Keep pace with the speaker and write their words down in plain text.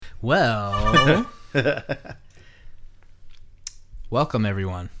Well, welcome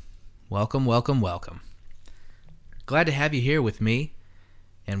everyone. Welcome. Glad to have you here with me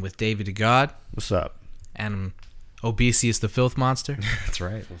and with David the God. What's up? And Obesius the Filth Monster. That's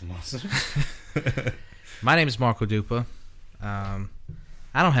right. Filth Monster. My name is Marco Dupa. I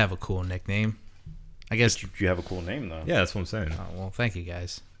don't have a cool nickname. I guess you have a cool name, though. Yeah, that's what I'm saying. Oh, well, thank you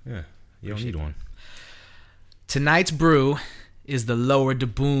guys. Yeah, you don't need one. Tonight's brew is the Lower de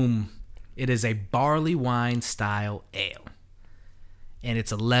Boom. It is a barley wine style ale. And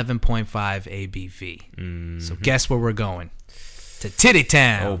it's 11.5 ABV. Mm-hmm. So guess where we're going? To Titty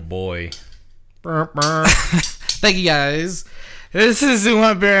Town. Oh, boy. Thank you, guys. This is the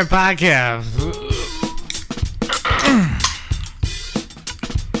One Beer Podcast.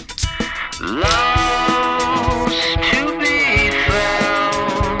 Lost to be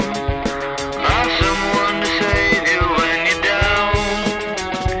found by someone to save you when you're down.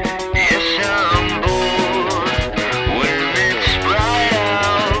 Yes, I'm bored when it's bright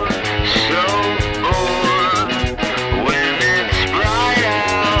out. So bored when it's bright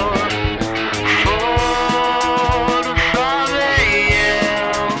out. 4 to 5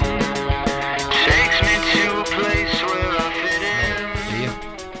 a.m. takes me to a place where I fit in. Yeah.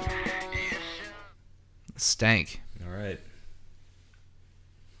 Stank. All right.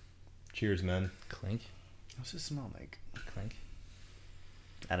 Cheers, man. Clink. What's it smell like? Clink.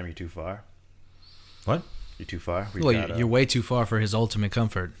 Adam, you're too far. What? You're too far? You're way too far for his ultimate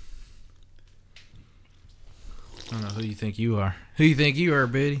comfort. I don't know who you think you are. Who you think you are,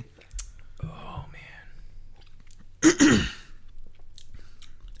 Biddy? Oh, man.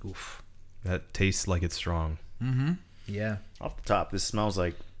 Oof. That tastes like it's strong. Mm-hmm. Yeah. Off the top, this smells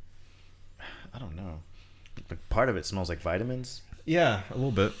like, I don't know. Like part of it smells like vitamins. Yeah, a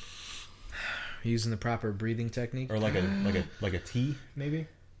little bit. Using the proper breathing technique. Or like a tea, maybe?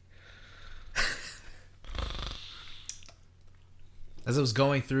 As I was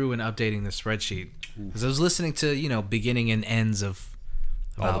going through and updating the spreadsheet, as I was listening to, beginning and ends of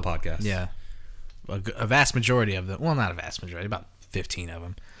all the podcasts. Yeah. A vast majority of them. Well, not a vast majority. About 15 of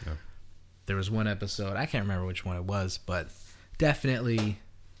them. Yeah. There was one episode. I can't remember which one it was, but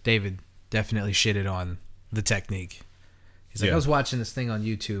David definitely shitted on the technique. He's like, Yeah. I was watching this thing on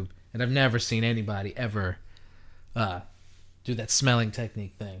YouTube, and I've never seen anybody ever do that smelling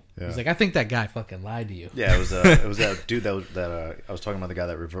technique thing. Yeah. He's like, I think that guy fucking lied to you. Yeah, it was that dude that I was talking about, the guy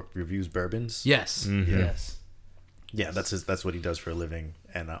that reviews bourbons. Yes. Mm-hmm. Yes. Yeah, that's what he does for a living.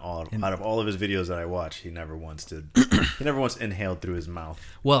 And out of all of his videos that I watch, he never once inhaled through his mouth.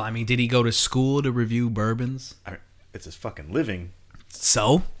 Well, I mean, did he go to school to review bourbons? It's his fucking living.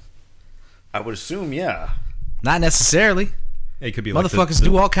 So? I would assume, yeah. Not necessarily. It could be Motherfuckers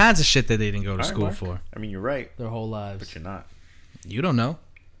do all kinds of shit that they didn't go to All right, school Mark. for. I mean, you're right, Their whole lives. but you're not. You don't know.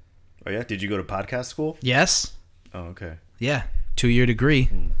 Oh yeah, did you go to podcast school? Yes. Oh, okay. Yeah. 2-year degree.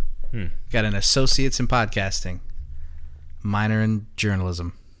 Got an associate's in podcasting. Minor in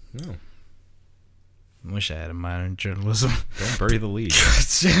journalism. Oh. I wish I had a minor in journalism. Don't bury the lead.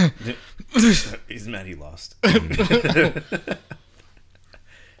 He's mad he lost.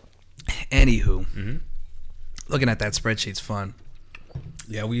 Anywho, looking at that spreadsheet's fun.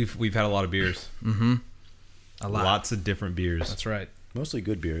 Yeah, we've had a lot of beers. Mm-hmm. A lot. Lots of different beers. That's right. Mostly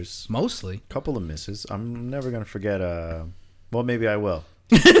good beers. Mostly. Couple of misses. I'm never gonna forget. Well, maybe I will.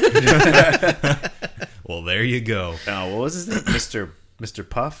 Well, there you go. What was his name? Mr.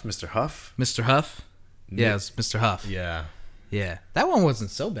 Puff, Mr. Huff. Mr. Huff? Yeah, it's Mr. Huff. Yeah. Yeah. That one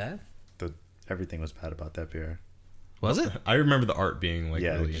wasn't so bad. Everything was bad about that beer. Was it? I remember the art being like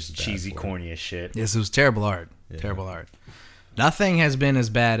really just bad cheesy, for it. corny as shit. Yes, it was terrible art. Yeah. Terrible art. Nothing has been as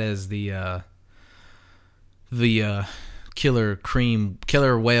bad as the killer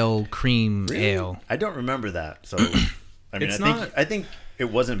whale cream Really? ale. I don't remember that. So, I mean, I think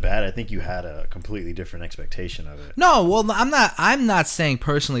it wasn't bad. I think you had a completely different expectation of it. No, well, I'm not saying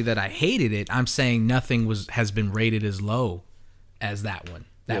personally that I hated it. I'm saying nothing has been rated as low as that one.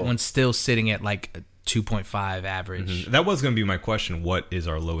 That one's still sitting at like a 2.5 average. That was going to be my question. What is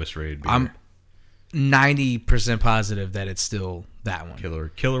our lowest rated beer? I'm 90% positive that it's still that one.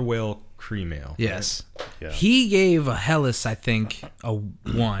 Killer Whale Cream Ale. Yes. Right? Yeah. He gave a Hellas, I think, a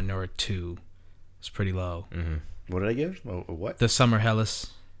 1 or a 2. It's pretty low. Mm-hmm. What did I give? What? The Summer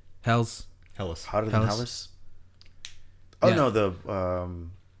Hellas. Hells? Hellas. Hotter than Hellas? Oh, Yeah. no, the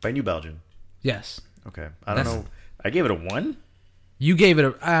by New Belgium. Yes. Okay. I don't know. I gave it a 1? You gave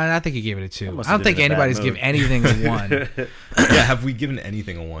it I think you gave it a 2. I don't think anybody's give anything a 1. Yeah, have we given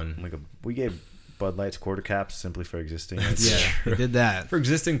anything a 1? We gave Bud Light's quarter caps simply for existing. Yeah, we did that. For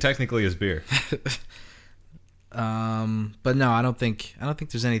existing technically as beer. But no, I don't think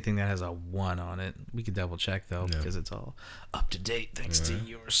there's anything that has a 1 on it. We could double check though because it's all up to date thanks to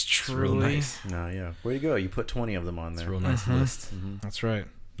yours truly. Nice. No, yeah. Where you go? You put 20 of them on there. It's a real nice list. That's right.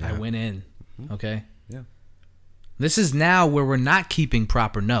 I Yeah. went in. Okay. Yeah. This is now where we're not keeping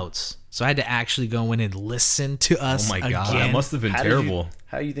proper notes, so I had to actually go in and listen to us. Oh my god, again. that must have been How terrible.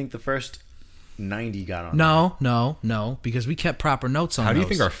 how do you think the first 90 got on? No, because we kept proper notes on. How do you those.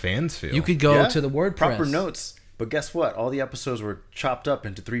 think our fans feel? You could go Yeah, to the WordPress. proper notes. But guess what? All the episodes were chopped up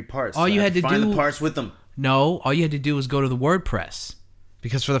into 3 parts. All So you I had to find do- the parts with them. No, all you had to do was go to the WordPress,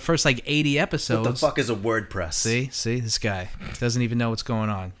 because for the first like 80 episodes. What the fuck is a WordPress? See, this guy doesn't even know what's going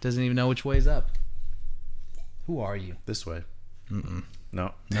on. Doesn't even know which way's up. Who are you? This way.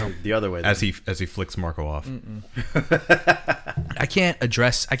 No, the other way. as he flicks Marco off. I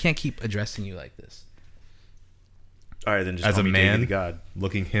can't keep addressing you like this. All right, then just As call a me David man, the God.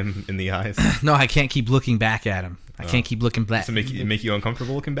 looking him in the eyes. No, I can't keep looking back at him. I can't keep looking back. Does it make you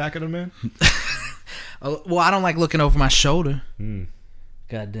uncomfortable looking back at him, man? Well, I don't like looking over my shoulder.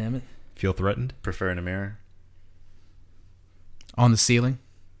 God damn it. Feel threatened? Prefer in a mirror. On the ceiling.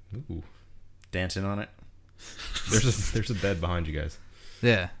 Ooh. Dancing on it. There's a bed behind you guys.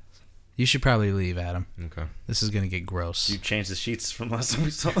 Yeah. You should probably leave, Adam. Okay. This is gonna get gross. You changed the sheets from last time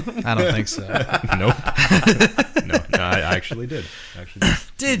we saw them. I don't think so. Nope. no, I actually did.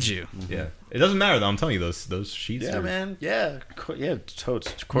 Did you? Yeah. It doesn't matter though. I'm telling you, those sheets. Yeah, are, man. Yeah,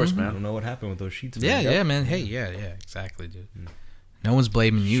 totes. Of course, I man. don't know what happened with those sheets. Yeah, Man. yeah, man. Hey, yeah, exactly, dude. No one's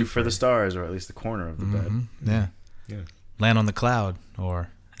blaming you Shoot for the stars, or at least the corner of the bed. Yeah. Yeah. Land on the cloud, or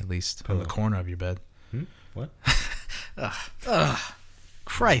at least on the Pillow. corner of your bed. What?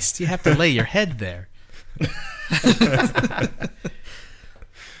 Christ, you have to lay your head there.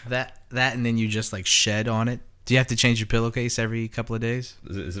 that and then you just like shed on it. Do you have to change your pillowcase every couple of days?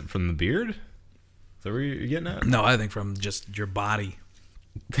 Is it from the beard? Is that where you're getting at? No, I think from just your body.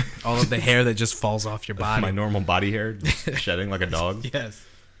 All of the hair that just falls off your body. My normal body hair just shedding like a dog. Yes.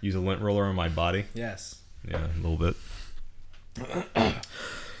 Use a lint roller on my body. Yes. Yeah, a little bit.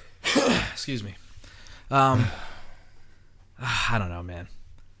 Excuse me. I don't know, man.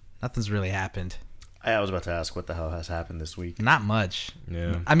 Nothing's really happened. I was about to ask what the hell has happened this week. Not much.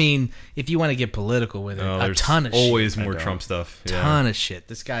 Yeah. I mean, if you want to get political with it, Oh, a there's ton of always shit. more I don't. Trump stuff. Yeah. Ton of shit.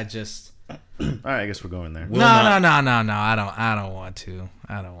 This guy just All right, I guess we're going there. No. I don't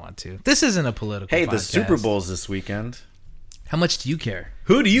want to. This isn't a political Hey, podcast. the Super Bowl's this weekend. How much do you care?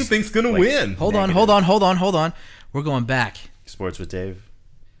 Who do you think's gonna win? Hold on. We're going back. Sports with Dave.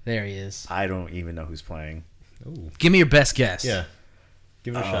 There he is. I don't even know who's playing. Ooh. Give me your best guess. Yeah.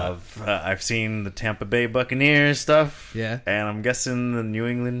 Give it a shot. I've seen the Tampa Bay Buccaneers stuff. Yeah. And I'm guessing the New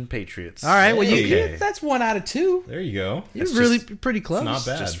England Patriots. All right. Well, Hey. that's 1 out of 2. There you go. You're It's really just- pretty close. not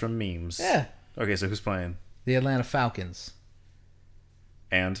bad. Just from memes. Yeah. Okay, so who's playing? The Atlanta Falcons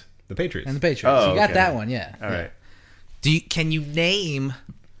And? The Patriots. and the Patriots. Oh, You got okay. that one, yeah. All right. Can you name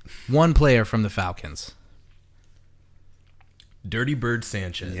one player from the Falcons? Dirty Bird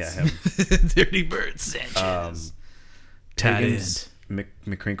Sanchez. Yeah, him. Dirty Bird Sanchez. Tight Higgins,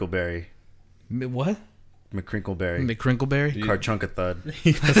 McCrinkleberry. end. What? McCrinkleberry. McCrinkleberry? Carchunkathud.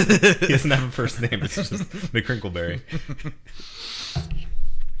 He doesn't have a first name. It's just McCrinkleberry.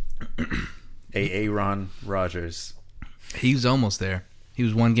 Aaron Rodgers. He was almost there. He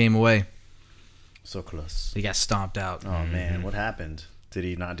was 1 game away. So close. He got stomped out. Oh, man. What happened? Did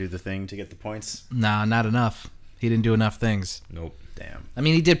he not do the thing to get the points? Nah, not enough. He didn't do enough things. Nope. Damn. I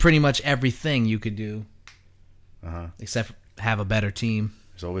mean, he did pretty much everything you could do, Uh-huh. except have a better team.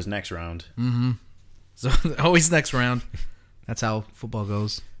 There's always next round. So always next round. That's how football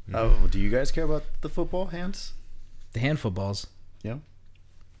goes. Oh, do you guys care about the football hands? The hand footballs. Yeah.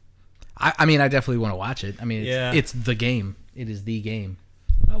 I mean, I definitely want to watch it. I mean, Yeah. it's the game. It is the game.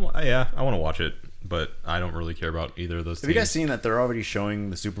 I want to watch it, but I don't really care about either of those Have teams. you guys seen that they're already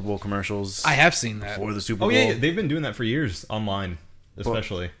showing the Super Bowl commercials I have seen that. for the Super Oh Bowl? yeah, they've been doing that for years online,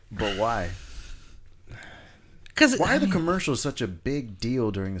 especially. But why? Because Why are the commercials such a big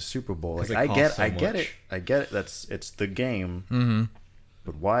deal during the Super Bowl? 'Cause Like, it I get costs so it. much. I get it. It's the game. Mm-hmm.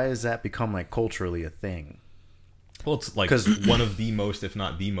 But why has that become like culturally a thing? Well, it's like 'Cause- one of the most, if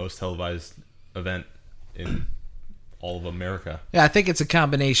not the most, televised event in all of America. Yeah, I think it's a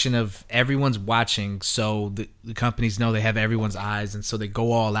combination of everyone's watching, so the companies know they have everyone's eyes, and so they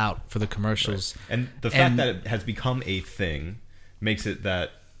go all out for the commercials. And the fact that it has become a thing makes it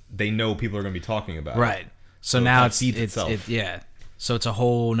that they know people are going to be talking about it. Right. So So now that it's feeds itself. yeah. So it's a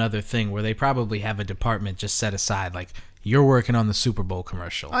whole nother thing where they probably have a department just set aside, like you're working on the Super Bowl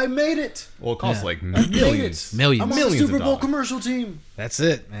commercial. I made it. Well, it costs Yeah. like Made millions. it. Millions. I'm on the Millions Super of Bowl dollars. commercial team. That's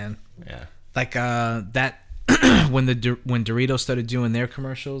it, man. Yeah. Like that when Doritos started doing their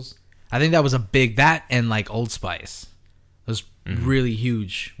commercials. I think that was a big that and like Old Spice. It was really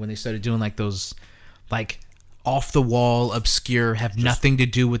huge when they started doing like those like off the wall, obscure, have nothing to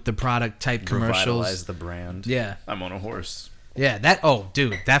do with the product type commercials. Revitalize the brand. Yeah. I'm on a horse. Yeah,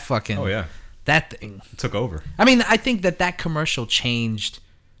 dude, that fucking that thing It took over. I mean, I think that commercial changed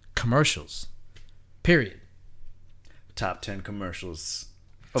commercials. Period. Top 10 commercials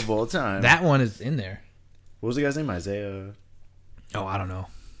of all time. That one is in there. What was the guy's name? Isaiah. Oh, I don't know.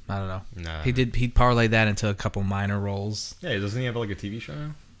 Nah. He parlayed that into a couple minor roles. Yeah, doesn't he have like a TV show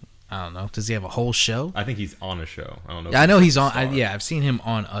now? I don't know. Does he have a whole show? I think he's on a show. I don't know. Yeah, I know he's on. I've seen him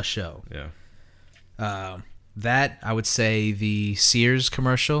on a show. Yeah. That I would say the Sears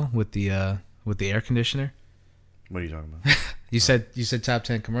commercial with the air conditioner. What are you talking about? You said top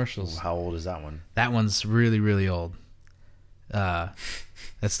 10 commercials. How old is that one? That one's really, really old.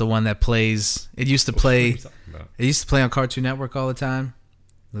 That's the one that plays. It used to play. What are you talking about? It used to play on Cartoon Network all the time.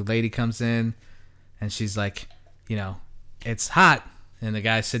 The lady comes in, and she's like, it's hot, and the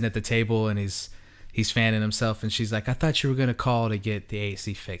guy's sitting at the table, and he's fanning himself, and she's like, I thought you were gonna call to get the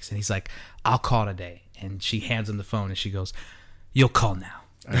AC fixed, and he's like, I'll call today, and she hands him the phone, and she goes, you'll call now.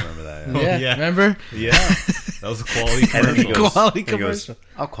 I remember that. Yeah, yeah. remember? Yeah. That was a quality And then he commercial. goes, Quality he goes, commercial.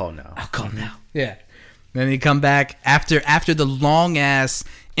 I'll call now. I'll call now. Yeah. Then you come back after the long ass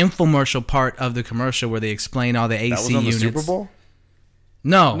infomercial part of the commercial where they explain all the AC That was on the units. Super Bowl?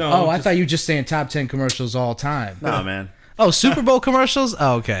 No. No, Oh, I just- thought you were just saying top 10 commercials all time. Nah, man. Oh, Super Bowl commercials?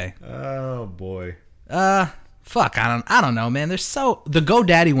 Oh, okay. Oh boy. Fuck, I don't know, man. The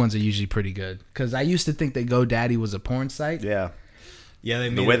GoDaddy ones are usually pretty good because I used to think that GoDaddy was a porn site. Yeah. Yeah, they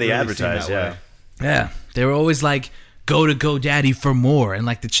made The way it they really advertise, seem that yeah. way. Yeah, they were always like, go to GoDaddy for more, and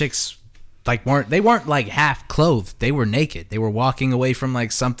like the chicks, like weren't like half clothed. They were naked. They were walking away from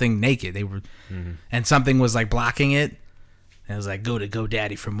like something naked. They were, and something was like blocking it. And it was like, go to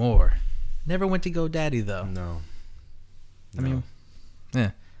GoDaddy for more. Never went to GoDaddy though. No. I mean,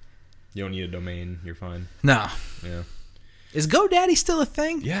 yeah, You don't need a domain. You're fine. no. Yeah. Is GoDaddy still a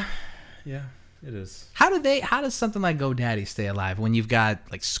thing? Yeah. Yeah. It is. How does something like GoDaddy stay alive when you've got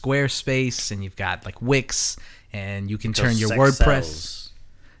like Squarespace and you've got like Wix and you can turn your Sex WordPress? sells.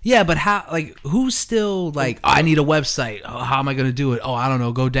 Yeah, but how? Like, who's still like? Oh, I need a website. Oh, how am I gonna do it? Oh, I don't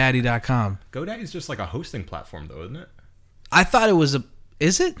know. GoDaddy.com. GoDaddy's just like a hosting platform, though, isn't it? I thought it was a.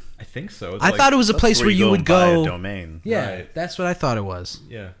 Is it? I think so. It's I thought it was a That's place where you would and buy go. a domain. Yeah, Right. that's what I thought it was.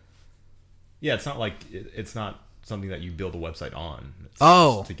 Yeah. Yeah, it's not like it's not something that you build a website on. It's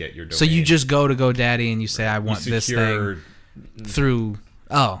Oh, to get your domain. so you just go to GoDaddy and you say, I You want this secure thing through.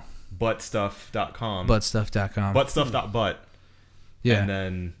 Oh, buttstuff.com. buttstuff.com. Buttstuff.but. Yeah, And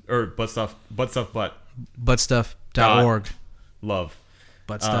then or buttstuff but buttstuff.org. love.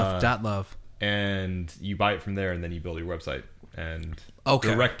 Buttstuff.love. And you buy it from there, and then you build your website and Okay.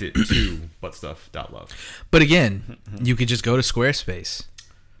 direct it to buttstuff.love. But again, you could just go to Squarespace.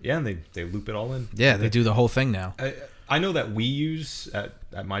 Yeah, and they loop it all in. Yeah, they do the whole thing now. I know that we use at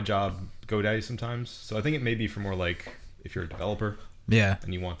my job GoDaddy sometimes, so I think it may be for more like if you're a developer Yeah,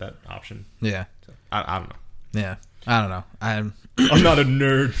 and you want that option. yeah, So, I don't know. yeah. I don't know. I'm I'm not a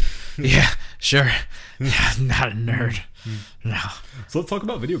nerd. yeah, sure. Yeah, not a nerd. No. So let's talk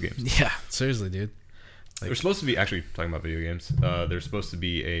about video games. Yeah, seriously, dude. There's supposed to be actually talking about video games. There's supposed to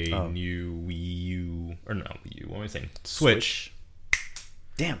be a new Wii U or no Wii U. What am I saying? Switch.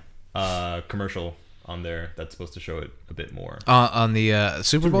 Damn. Commercial on there that's supposed to show it a bit more. On the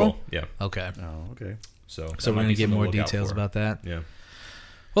Super Bowl? Yeah. Okay. Oh, okay. So So that we're might gonna be get something to more look out details for. about that. Yeah.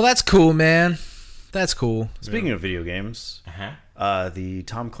 Well, that's cool, man. That's cool. Speaking of video games, the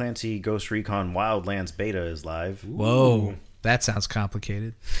Tom Clancy Ghost Recon Wildlands beta is live. Whoa, that sounds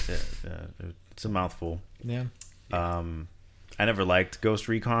complicated. It's a mouthful. Yeah. I never liked Ghost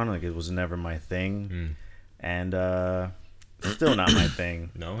Recon. Like, it was never my thing. And still not my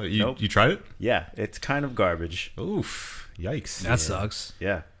thing. No, you Nope. you tried it? Yeah, it's kind of garbage. Oof! Yikes! That sucks.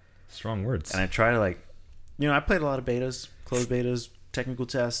 Yeah. Strong words. And I try to, I played a lot of betas, closed betas, technical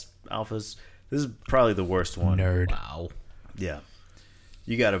tests, alphas. This is probably the worst one. Nerd. Wow. Yeah.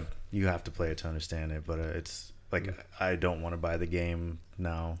 You have to play it to understand it, but it's like, I don't want to buy the game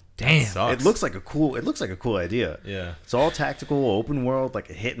now. Damn. Sucks. It looks like a cool idea. Yeah. It's all tactical, open world, like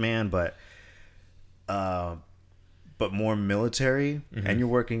a Hitman, but more military, and you're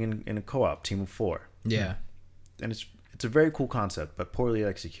working in a co-op team of 4. Yeah. And it's a very cool concept, but poorly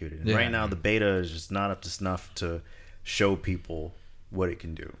executed. And Yeah. right now, the beta is just not up to snuff to show people what it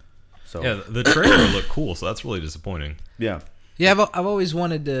can do. So Yeah, the trailer looked cool, so that's really disappointing. yeah. Yeah, I've always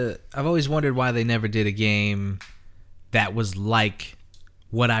wondered why they never did a game that was like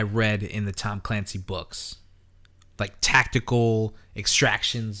what I read in the Tom Clancy books. like tactical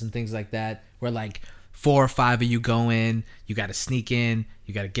extractions and things like that, where like 4 or 5 of you go in, you got to sneak in,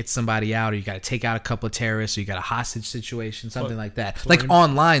 you got to get somebody out, or you got to take out a couple of terrorists, or you got a hostage situation, something like that. Like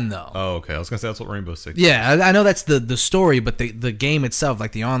online though. Oh, okay. I was gonna say that's what Rainbow Six. Yeah, I know that's the story, but the game itself,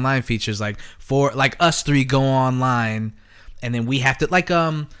 like the online features, like for like us 3 go online, and then we have to like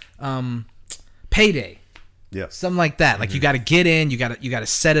Payday. Yeah. Something like that. Like you got to get in, you got to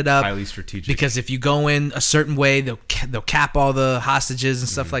set it up. Highly strategic. Because if you go in a certain way, they'll cap all the hostages and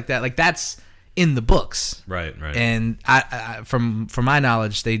stuff like that. Like that's in the books. Right. And I from my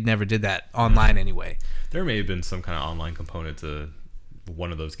knowledge, they never did that online anyway. There may have been some kind of online component to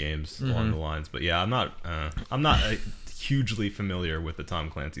one of those games along the lines, but yeah, I'm not hugely familiar with the Tom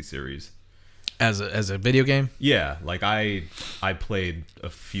Clancy series. As a video game? Yeah, like I played a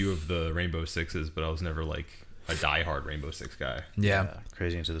few of the Rainbow Sixes, but I was never like a diehard Rainbow Six guy. Yeah.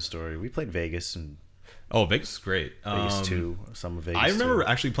 Crazy into the story. We played Vegas and Oh, Vegas is great. Vegas 2, some of Vegas I remember 2.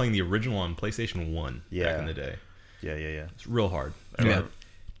 actually playing the original on PlayStation 1 back in the day. Yeah. It's real hard. Yeah. I don't know.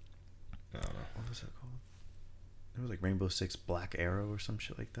 What was that called? It was like Rainbow Six Black Arrow or some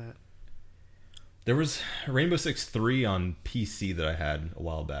shit like that. There was Rainbow Six 3 on PC that I had a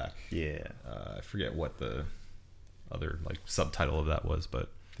while back. Yeah. I forget what the other like subtitle of that was, but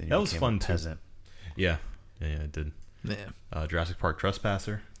Then you that was became fun a too. peasant. Yeah, it did. Yeah. Jurassic Park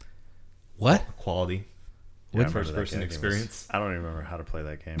Trespasser. What? Quality. Yeah, I With remember that first-person game. It was- experience. I don't even remember how to play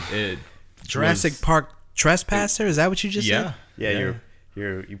that game. It Jurassic was- Park Trespasser? Is that what you just said? Yeah,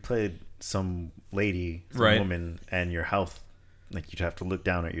 you played some lady, some Right. woman, and your health. Like you'd have to look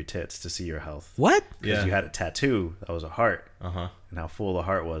down at your tits to see your health. What? Because Yeah. you had a tattoo that was a heart, Uh-huh. and how full the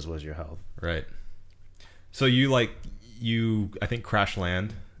heart was your health. Right. So you I think crash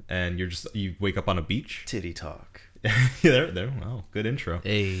land and you wake up on a beach. Titty talk. there. Wow, good intro.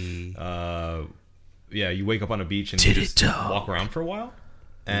 Hey. Yeah, you wake up on a beach and Titty you just talk. walk around for a while.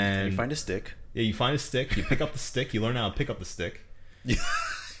 And you find a stick. yeah, you find a stick, you pick up the stick, you learn how to pick up the stick.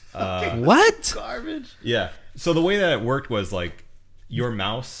 What? Garbage. Yeah. So the way that it worked was like your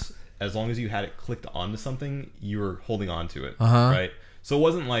mouse, as long as you had it clicked onto something, you were holding on to it. Right? So it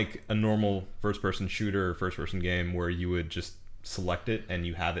wasn't like a normal first-person shooter or first-person game where you would just select it and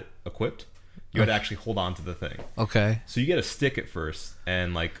you have it equipped. You had to actually hold on to the thing. Okay. So you get a stick at first,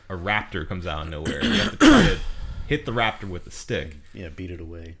 and like a raptor comes out of nowhere. You have to try to hit the raptor with the stick, Yeah, beat it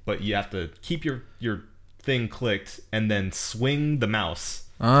away. but you have to keep your thing clicked and then swing the mouse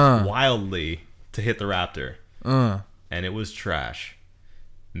Uh. wildly to hit the raptor. And it was trash.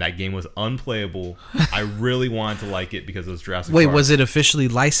 And that game was unplayable. I really wanted to like it because it was Jurassic Wait, Park. was it officially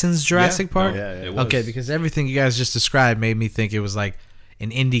licensed Jurassic Yeah, Park? no, Yeah, it was. Okay, because everything you guys just described made me think it was like an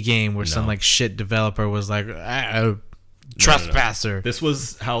indie game where some No. like shit developer was like Trespasser. This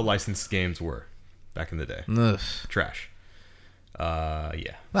was how licensed games were back in the day. Ugh. Trash. Yeah.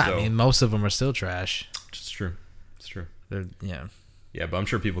 Well, So, I mean, most of them are still trash. it's true. It's true. They're Yeah. Yeah, but I'm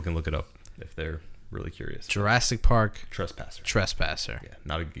sure people can look it up if they're really curious. Jurassic Park Trespasser. Trespasser. Yeah,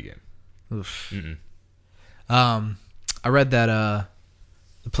 not a good game. Oof. Mm-mm. I read that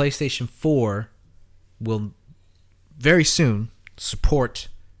the PlayStation 4 will very soon support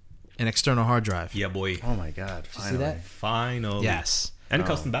an external hard drive. Yeah, boy. Oh my god! you see Finally. that? Finally. Yes. And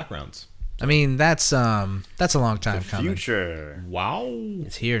custom backgrounds. I mean, that's a long time coming. Future. Wow.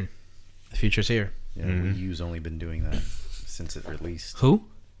 It's here. The future's here. Yeah, Wii U's only been doing that since it released. Who?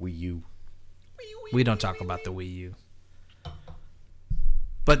 Wii U. We don't talk about the Wii U.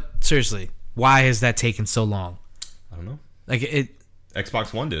 But seriously, why has that taken so long? I don't know. Like it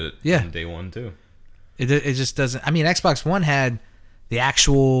Xbox One did it. Yeah. On day one, too. it just doesn't. I mean, Xbox One had the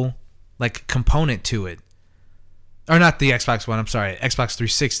actual like component to it. Or not the Xbox One, I'm sorry. Xbox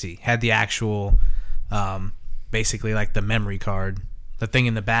 360 had the actual basically like the memory card, the thing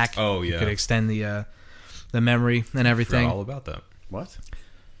in the back. Oh, You yeah. could extend the memory and Forgot everything. all about that. What?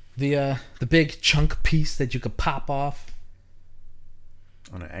 The big chunk piece that you could pop off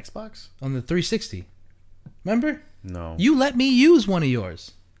On an Xbox? on the 360. Remember? No. You let me use one of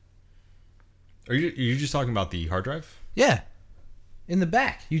yours. Are you just talking about the hard drive? Yeah. In the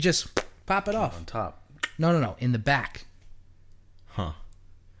back. You just pop it off. on top. No. In the back. Huh.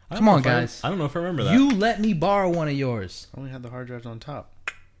 I don't Come know on, if I- guys. I don't know if I remember that. You let me borrow one of yours. I only had the hard drives on top.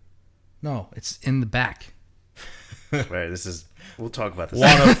 No, it's in the back. Right, we'll talk about this.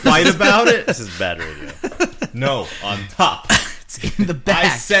 Want to fight about it? This is bad radio. No, on top. It's in the back.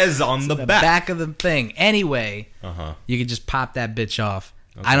 I says on the the back. back of the thing. Anyway, Uh-huh. you could just pop that bitch off.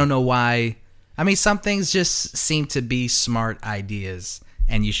 I don't know why. I mean, some things just seem to be smart ideas,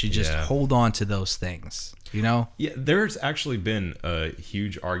 and you should just Yeah. hold on to those things. You know? Yeah, there's actually been a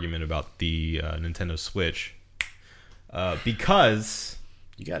huge argument about the Nintendo Switch Because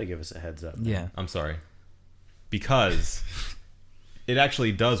You got to give us a heads up. Yeah. I'm sorry. Because it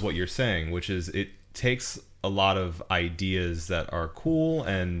actually does what you're saying, which is it takes a lot of ideas that are cool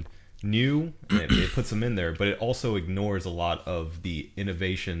and new, and it puts them in there, but it also ignores a lot of the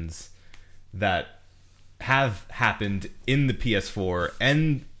innovations that have happened in the PS4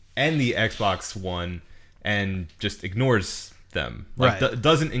 and the Xbox One, and just ignores them. Like, Right.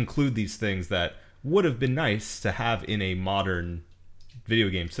 doesn't include these things that would have been nice to have in a modern video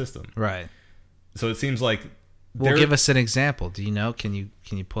game system. Right. So it seems like Well, give us an example. Do you know? Can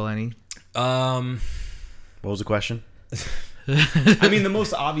you pull any? What was the question? I mean, the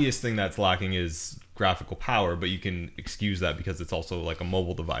most obvious thing that's lacking is graphical power, but you can excuse that because it's also like a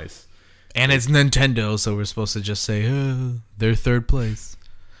mobile device. And it's Nintendo, so we're supposed to just say, they're third place.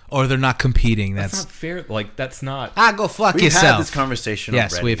 Or they're not competing. That's That's not fair. Like, that's not... go fuck We've yourself. had this conversation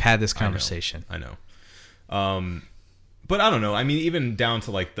Yes, already. we've had this conversation. I know. But I don't know. I mean, even down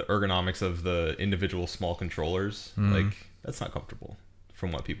to like the ergonomics of the individual small controllers, like, that's not comfortable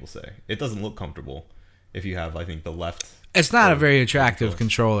from what people say. It doesn't look comfortable if you have, I think, the left... It's not a very attractive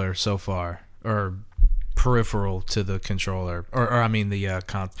controller so far, or peripheral to the controller, or I mean the I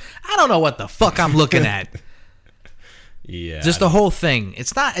don't know what the fuck I'm looking at. Yeah. Just the whole thing.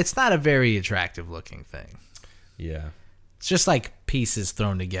 It's not a very attractive looking thing. Yeah. It's just like pieces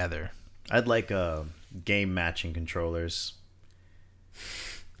thrown together. I'd like game matching controllers.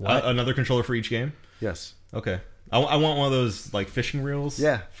 Another controller for each game? Yes. Okay. I want one of those, like, fishing reels.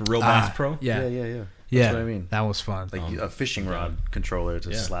 Yeah. For Real Bass Pro. Yeah, That's what I mean. That was fun. Like a fishing rod controller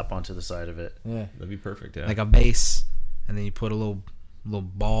to Yeah. slap onto the side of it. Yeah, That'd be perfect, yeah. like a base, and then you put a little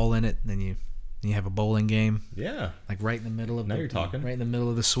ball in it, and then you have a bowling game, Yeah. like right in the middle of Now you're talking. right in the middle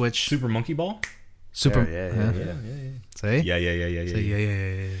of the Switch. Super Monkey Ball? Super. Yeah. See? Yeah.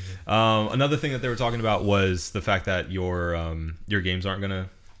 Yeah. Another thing that they were talking about was the fact that your games aren't gonna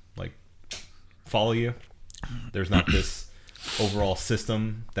like follow you. There's not this overall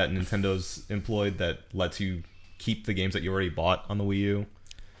system that Nintendo's employed that lets you keep the games that you already bought on the Wii U.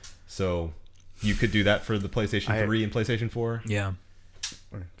 So you could do that for the PlayStation 3 and PlayStation 4. Yeah.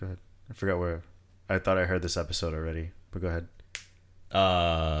 Go ahead. I forgot where. I thought I heard this episode already, but go ahead.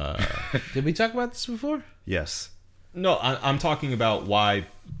 Did we talk about this before? Yes. No, I'm talking about why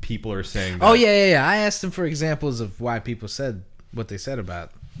people are saying that. Oh yeah. I asked them for examples of why people said what they said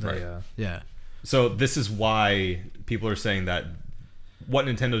about. Right. Yeah. So this is why people are saying that what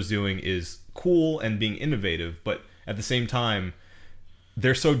Nintendo's doing is cool and being innovative, but at the same time,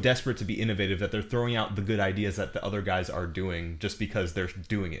 they're so desperate to be innovative that they're throwing out the good ideas that the other guys are doing just because they're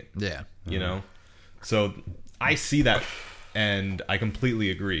doing it. Yeah. You know? So I see that, and I completely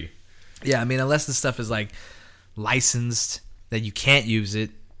agree. Yeah. I mean, unless the stuff is like licensed that you can't use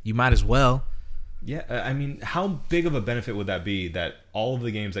it, you might as well. Yeah, I mean, how big of a benefit would that be that all of the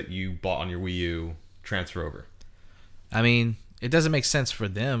games that you bought on your Wii U transfer over? I mean, it doesn't make sense for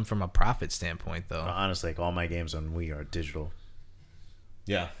them from a profit standpoint, though. Honestly, like all my games on Wii are digital.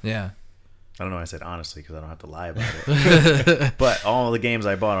 Yeah. Yeah. I don't know why I said honestly because I don't have to lie about it. But all the games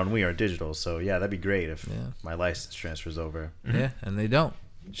I bought on Wii are digital, so yeah, that'd be great if my license transfers over. Yeah, and they don't.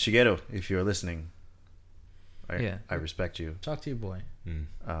 Shigeru, if you're listening, Yeah. I respect you. Talk to your boy.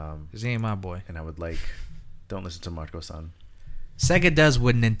 Um, Because he ain't my boy. and I would like, don't listen to Marco-san. Sega does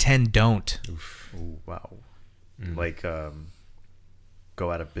what Nintendo don't. Ooh, wow. Like,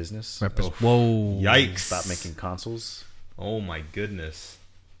 go out of business. Whoa. Yikes. Stop making consoles. Oh my goodness.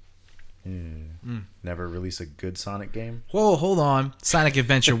 Never release a good Sonic game. Whoa, hold on. Sonic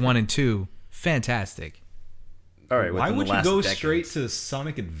Adventure 1 and 2. Fantastic. All right. Why within would the you last go decade. straight to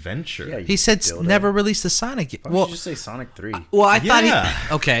Sonic Adventure? Yeah, He said dildo. never released a Sonic. Why would you just say Sonic 3? Well, I thought Yeah.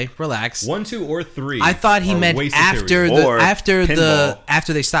 he. Okay, relax. 1, 2, or 3. I thought he are meant wasted after series. Or pinball.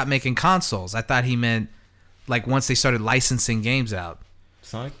 after they stopped making consoles. I thought he meant like once they started licensing games out.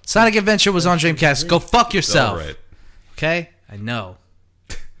 Sonic Adventure was on Dreamcast. Go fuck yourself. All right. Okay, I know.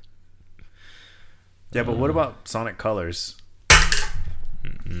 Yeah, but what about Sonic Colors?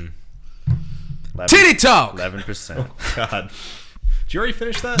 Titty talk. 11%. God. Did you already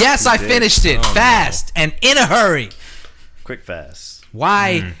finish that? Yes, I did. finished it Oh, fast and in a hurry. Quick fast.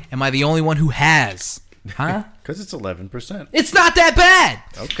 Why am I the only one who has? Huh? Because it's 11%. It's not that bad.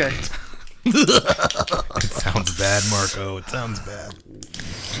 Okay. It sounds bad, Marco. It sounds bad.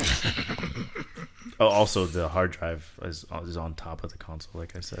 Oh, also the hard drive is on top of the console,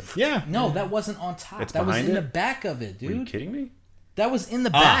 like I said. Yeah. No, that wasn't on top. It's that was behind in it? the back of it, Are you dude. kidding me? That was in the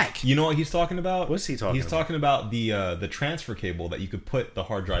back. You know what he's talking about? What's he talking He's about? talking about the transfer cable that you could put the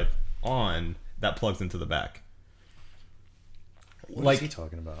hard drive on that plugs into the back. What Like- is he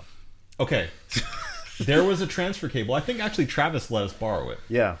talking about? Okay. There was a transfer cable. I think actually Travis let us borrow it.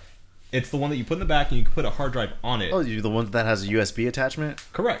 Yeah. It's the one that you put in the back and you can put a hard drive on it. Oh, you're the one that has a USB attachment?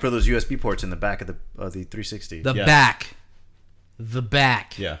 Correct. For those USB ports in the back of the 360. The Yes. back. The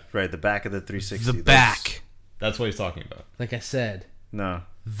back. Yeah, Right, the back of the 360. The back. that's what he's talking about. Like I said, No,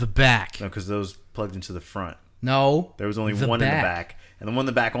 the back. because those plugged into the front. No. There was only one in the back. And the one in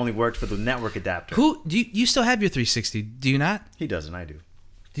the back only worked for the network adapter. Who do you still have your 360? Do you not? He doesn't, I do.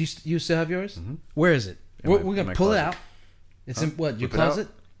 Do you still have yours? Where is it? We're in gonna my pull it closet. out. It's in what? Your Whip it out? closet?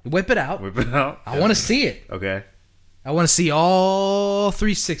 Whip it out. Whip it out. I want to see it. Okay. I want to see all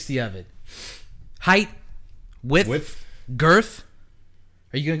 360 of it. Height, width, girth.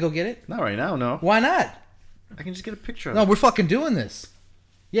 Are you gonna go get it? Not right now, no. Why not? I can just get a picture of No, it. we're fucking doing this.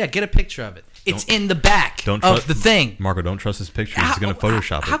 Yeah, get a picture of it. It's in the back of the thing. Marco, don't trust his picture. He's going to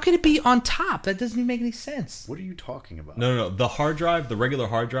Photoshop How it. could it be on top? That doesn't even make any sense. What are you talking about? No. The hard drive, the regular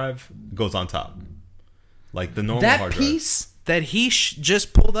hard drive, goes on top. Like the normal That hard piece that he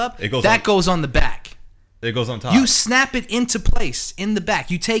just pulled up, It goes that on- goes on the back. drive. It goes on top. You snap it into place in the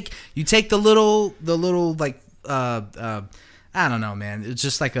back. You take the little like I don't know, man. It's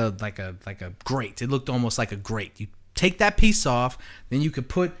just like a grate. It looked almost like a grate. You take that piece off, then you could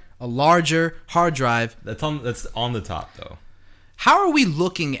put a larger hard drive. That's on the top, though. How are we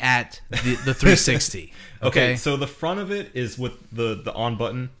looking at the 360? Okay, so the front of it is with the on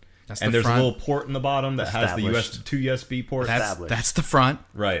button. That's and the there's front. a little port in the bottom that has the Established. two USB ports. That's the front.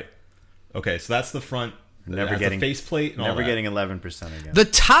 Right. Okay, so that's the front. Never It has getting a faceplate and all Never that. getting 11% again. The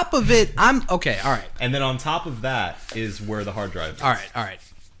top of it, I'm okay. All right. And then on top of that is where the hard drive is. All right.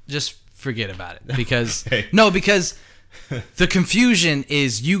 Just forget about it because Okay. because the confusion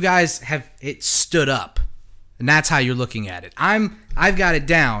is you guys have it stood up, and that's how you're looking at it. I've got it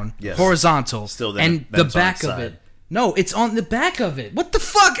down Yes. horizontal, Still then- and then the it's on back its of side. it. No, it's on the back of it. What the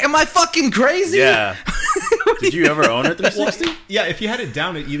fuck? Am I fucking crazy? Yeah. Did you ever own a 360? Well, yeah, if you had it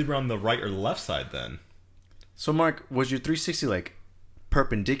down, it either be on the right or the left side then. So, Mark, was your 360 like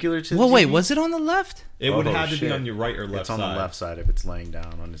perpendicular to the Well, wait, TV? was it on the left? It would Oh, have to be shit. on your right or left It's on side. the left side if it's laying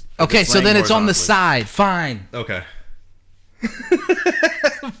down on this. Okay, so then it's on the side. Fine. Okay.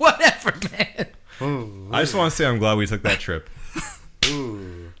 Whatever, man. I just want to say I'm glad we took that trip.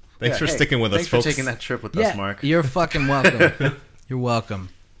 Ooh. Thanks for sticking with us, Thanks folks. for taking that trip with Yeah, us, Mark. you're fucking welcome. You're welcome.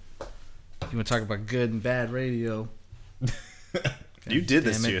 You want to talk about good and bad radio? You did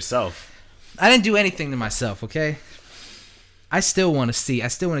this damn to it. yourself. I didn't do anything to myself, okay? I still want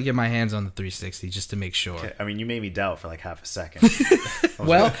to get my hands on the 360 just to make sure. Okay, I mean, you made me doubt for like half a second. I was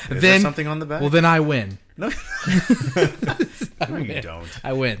Well, like, is there then something on the back? Well, then I win. No, no, you don't.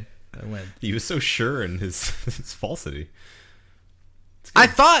 I win. He was so sure in his falsity. I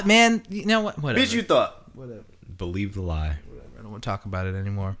thought, man, you know what? Whatever. Bitch, you thought. Whatever. Believe the lie. I don't want to talk about it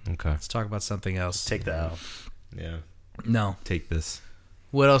anymore. Okay. Let's talk about something else. Take that out. Yeah. No. Take this.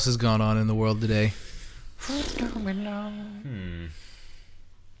 What else has gone on in the world today?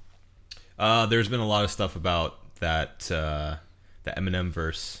 There's been a lot of stuff about that the Eminem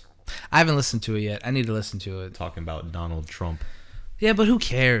verse I haven't listened to it yet. I need to listen to it. talking about Donald Trump. Yeah, but who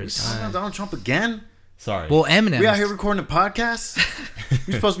cares? Talking about Donald Trump again? Sorry. Well, Eminem. We out here recording a podcast?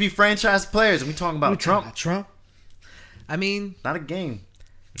 We're supposed to be franchise players, and we talking about Trump. Trump. I mean, Not a game.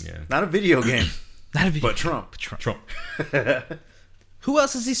 yeah. Not a video game. not a video. But Trump. Trump. Who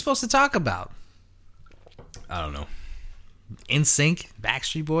else is he supposed to talk about? I don't know. NSYNC,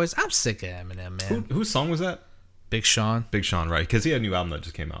 Backstreet Boys. I'm sick of Eminem, man. Whose song was that? Big Sean. Big Sean, right? Because he had a new album that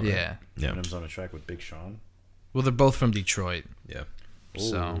just came out. Right? Yeah. Yeah. Eminem's on a track with Big Sean. Well, they're both from Detroit. Yeah.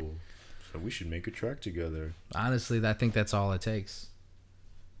 So, Ooh. So we should make a track together. honestly, I think that's all it takes.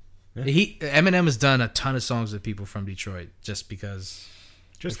 Yeah. Eminem has done a ton of songs with people from Detroit just because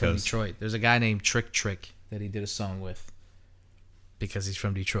Just they're from because. Detroit. There's a guy named Trick Trick that he did a song with because he's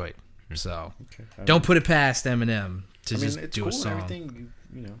from Detroit. So, Okay. don't put it past Eminem to just it's do cool a song. and everything.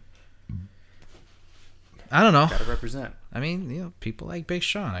 You know, I don't know. gotta represent. I mean, people like Big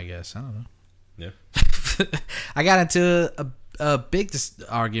Sean, I guess. I don't know. Yeah. I got into a big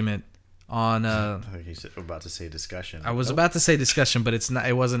argument on. I think he's about to say discussion. I was about to say discussion, but it's not.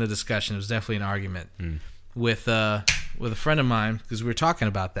 It wasn't a discussion. It was definitely an argument with a friend of mine because we were talking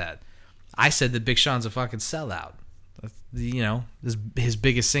about that. I said that Big Sean's a fucking sellout. His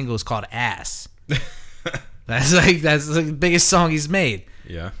biggest single is called "Ass." that's the biggest song he's made.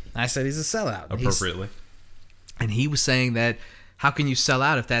 Yeah. I said he's a sellout. Appropriately. And he was saying that how can you sell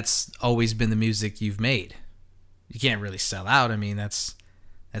out if that's always been the music you've made? You can't really sell out. I mean, that's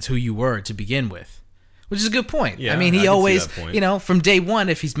who you were to begin with, which is a good point. Yeah, I mean, I he can see always, that point. from day one,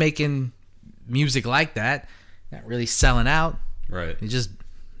 if he's making music like that, not really selling out, Right. he's just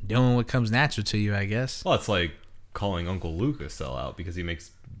doing what comes natural to you, I guess. Well, it's like calling Uncle Luke a sellout because he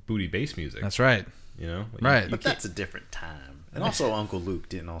makes booty bass music. That's right. You know? Right. But that's a different time. And also, Uncle Luke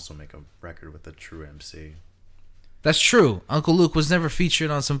didn't also make a record with a true MC. That's true. Uncle Luke was never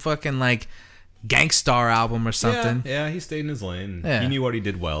featured on some fucking like Gangstar album or something. Yeah, he stayed in his lane. Yeah. He knew what he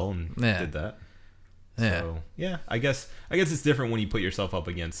did well and did that. Yeah. So, yeah, I guess it's different when you put yourself up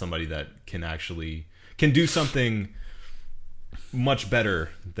against somebody that can do something much better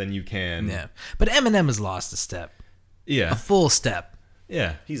than you can. Yeah. But Eminem has lost a step. Yeah. A full step.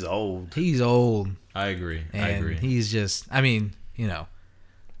 Yeah. He's old. He's old. I agree. And he's just, I mean, you know,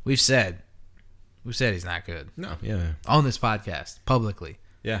 we've said he's not good. No, yeah. On this podcast, publicly.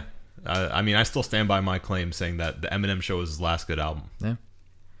 Yeah. I mean, I still stand by my claim saying that the Eminem Show is his last good album. Yeah.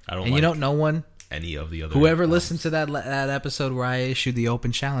 I don't And you don't know one? any of the other Whoever albums. listened to that episode where I issued the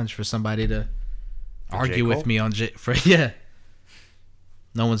open challenge for somebody to argue with me on yeah.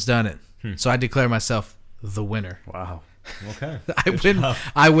 No one's done it. So I declare myself the winner. Wow. Okay.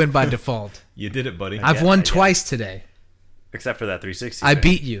 I win by default. You did it, buddy. I've won twice today. Except for that 360. I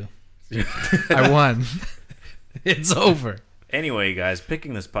beat you. I won. It's over. Anyway, guys,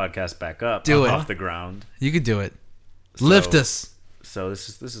 picking this podcast back up Do it. off the ground. You could do it. Lift us. So this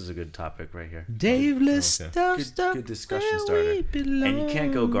is a good topic right here. Dave, list Okay. stuff. Good discussion starter. And you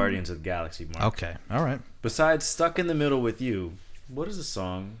can't go Guardians of the Galaxy, Mark. Okay. All right. Besides Stuck in the Middle with You, what is a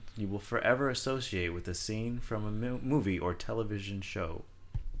song you will forever associate with a scene from a movie or television show?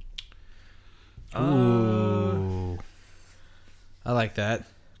 Ooh. I like that.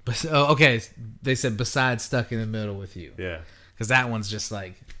 But okay, they said besides Stuck in the Middle with You. Yeah. Because that one's just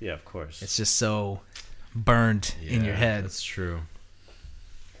like, Yeah, of course. it's just so burned in your head. That's true.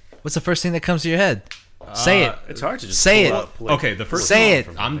 What's the first thing that comes to your head? Say it. It's hard to just Say pull it. up, Okay, the first Say song it.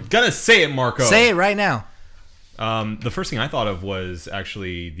 from I'm something. gonna say it, Marco. Say it right now. The first thing I thought of was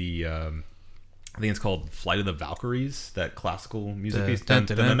actually the I think it's called Flight of the Valkyries, that classical music piece. From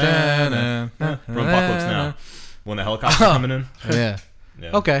Apocalypse Now. When the helicopter's coming in. Yeah.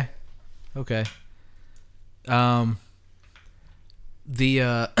 Yeah. Okay.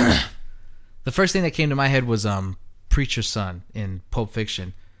 The the first thing that came to my head was Preacher's Son in Pulp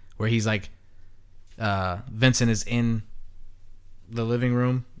Fiction, where he's like Vincent is in the living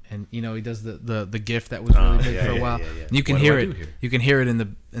room and you know he does the gift that was really big for a while. yeah. You can What do hear I it. do here? You can hear it in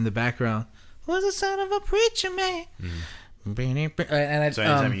the background. Was the son of a preacher man. And So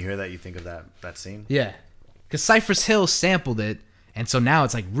anytime you hear that, you think of that scene? yeah, because Cypress Hill sampled it, and so now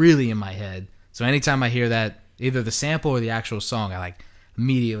it's like really in my head. So anytime I hear that, either the sample or the actual song, I like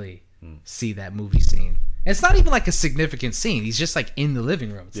immediately see that movie scene. And it's not even like a significant scene. He's just like in the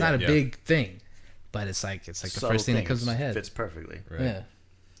living room. It's not a big thing, but it's like the Subtle first thing that comes to my things. head. Fits perfectly. Right. Yeah.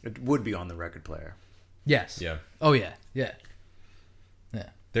 It would be on the record player. Yes. Yeah. Oh yeah. Yeah. Yeah.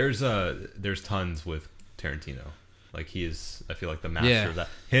 There's tons with Tarantino. Like he is, I feel like the master Yeah. of that.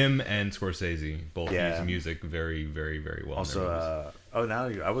 Him and Scorsese both Yeah. use music very, very, very well. in their movies.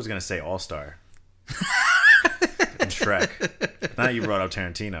 Also, I was gonna say All Star. And Shrek. Now that you brought up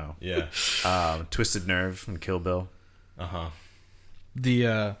Tarantino. Yeah. Twisted Nerve and Kill Bill.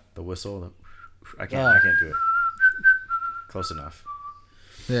 The The whistle. I can't do it. Close enough.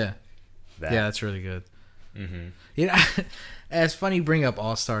 yeah. That. Yeah, that's really good. Mm-hmm. You know, it's funny you bring up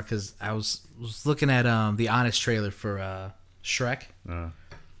All Star because I was looking at the Honest trailer for Shrek, and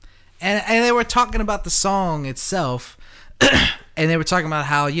they were talking about the song itself, and they were talking about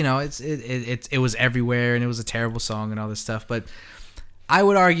how you know it was everywhere and it was a terrible song and all this stuff. But I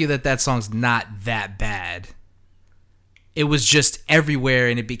would argue that song's not that bad. It was just everywhere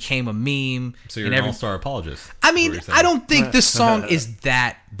and it became a meme. So you're an all-star apologist. I mean, I don't think this song is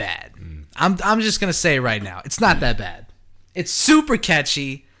that bad. I'm just gonna say right now, it's not that bad. It's super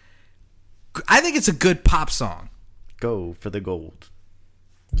catchy. I think it's a good pop song. Go for the gold.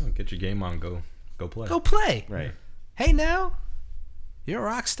 Oh, get your game on. Go play. Go play. Right. Hey now, you're a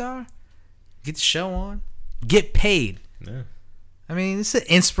rock star. Get the show on. Get paid. Yeah. I mean, it's an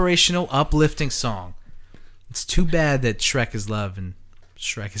inspirational, uplifting song. It's too bad that Shrek is love and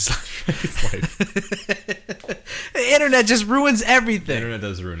Shrek is life. The internet just ruins everything. The internet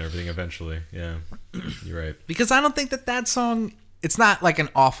does ruin everything eventually. Yeah. You're right. Because I don't think that song, it's not like an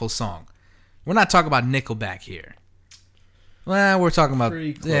awful song. We're not talking about Nickelback here. Well, we're talking about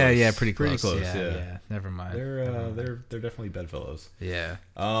Pretty close. Yeah, pretty Pretty close. close, yeah. Never mind. They're definitely bedfellows. Yeah.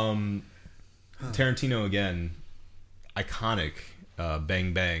 Tarantino again, iconic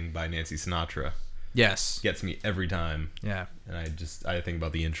Bang Bang by Nancy Sinatra. Yes. Gets me every time. Yeah. And I think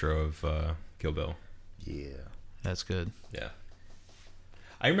about the intro of Kill Bill. Yeah. That's good. Yeah.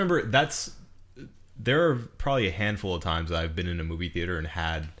 I remember there are probably a handful of times that I've been in a movie theater and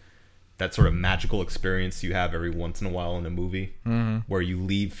had that sort of magical experience you have every once in a while in a movie, where you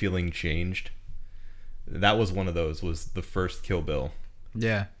leave feeling changed. That was one of those. Was the first Kill Bill.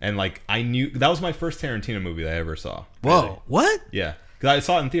 Yeah. And like I knew that was my first Tarantino movie that I ever saw. Whoa. Really. What? Yeah, because I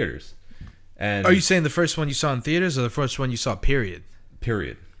saw it in theaters. And Are you saying the first one you saw in theaters or the first one you saw? Period.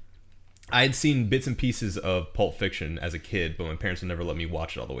 I had seen bits and pieces of Pulp Fiction as a kid, but my parents would never let me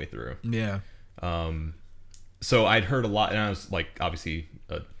watch it all the way through. Yeah. So I'd heard a lot, and I was like obviously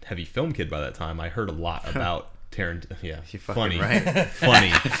a heavy film kid by that time. I heard a lot about Tarantino. Yeah, You fucking funny, right.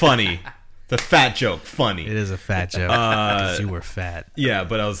 funny. The fat joke, funny. It is a fat joke. 'Cause you were fat. Yeah,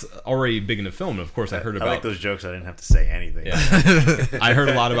 but I was already big into film, and of course I heard about. I like those jokes. I didn't have to say anything. Yeah. I heard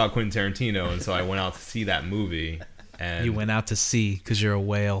a lot about Quentin Tarantino, and so I went out to see that movie. And You went out to sea because you're a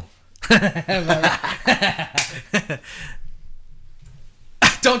whale.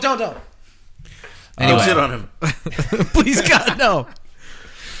 Don't. Anyway, sit on him. Please, God, no.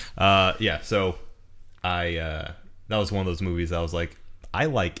 Yeah, so that was one of those movies that I was like, I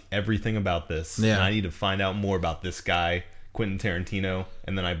like everything about this. Yeah. And I need to find out more about this guy, Quentin Tarantino.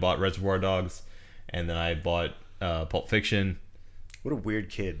 And then I bought Reservoir Dogs, and then I bought Pulp Fiction. What a weird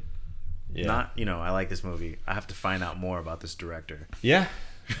kid. Yeah. Not, I like this movie. I have to find out more about this director. Yeah.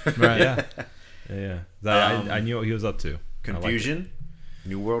 Right. Yeah. I knew what he was up to. Confusion,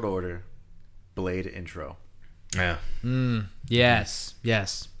 New World Order, Blade intro. Yeah. Yes.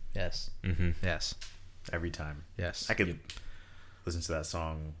 Mm-hmm. Yes. Every time. Yes. I could listen to that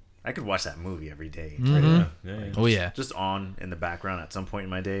song. I could watch that movie every day. Yeah. Oh, yeah. Just on in the background at some point in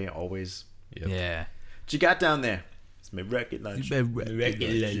my day, always. Yep. Yeah. What you got down there? It's my record lunch.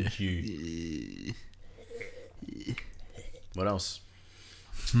 What else?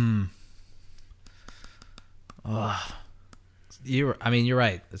 You're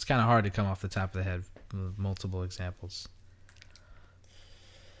right. It's kind of hard to come off the top of the head with multiple examples.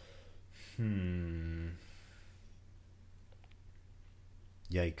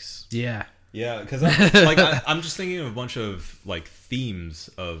 Yikes. Yeah. Yeah, because I'm just thinking of a bunch of like themes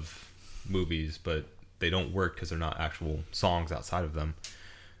of movies, but they don't work because they're not actual songs outside of them.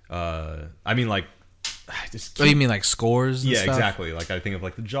 I mean, like, I just Oh, you mean like scores? And yeah, stuff? exactly. Like I think of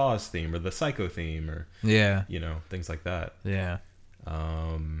like the Jaws theme or the Psycho theme or Yeah. things like that. Yeah.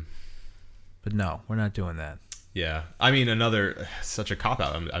 But no, we're not doing that. Yeah, I mean another such a cop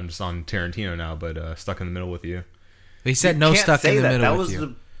out. I'm just on Tarantino now, but Stuck in the Middle with You. He said no Can't stuck say in the that. middle That with was you.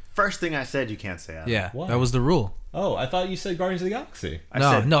 the first thing I said you can't say. Adam. Yeah, Why? that was the rule. Oh, I thought you said Guardians of the Galaxy. I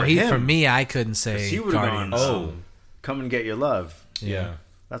said for For him, me, I couldn't say he would have Guardians. gone, come and get your love. Yeah.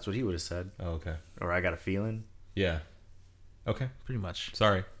 That's what he would have said. Oh, okay. Or I got a feeling. Yeah. Okay. Pretty much.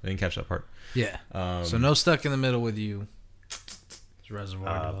 Sorry, I didn't catch that part. Yeah. So no stuck in the middle with you. It's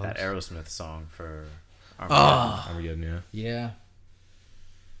Reservoir Dogs. That Aerosmith song for Armageddon, yeah. Yeah.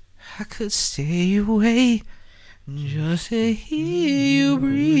 I could stay away just to hear you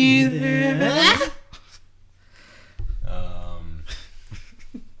breathe.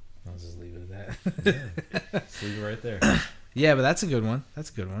 I'll just leave it at that. Just leave it right there. Yeah, but that's a good one.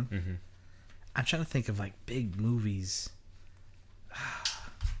 Mm-hmm. I'm trying to think of like big movies.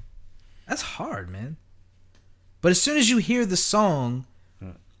 That's hard, man. But as soon as you hear the song,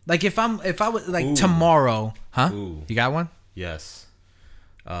 like if I was like Ooh. tomorrow, huh? Ooh. You got one? Yes.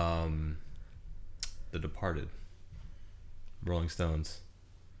 The Departed. Rolling Stones.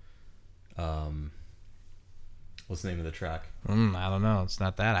 What's the name of the track? I don't know. It's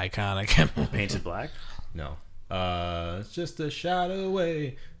not that iconic. Painted Black. No. It's just a shadow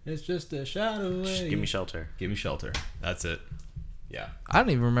away. It's just a shadow away. Just Give Me Shelter. Give Me Shelter. That's it. Yeah. I don't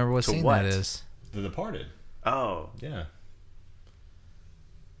even remember what To scene what? that is. The Departed. Oh. Yeah.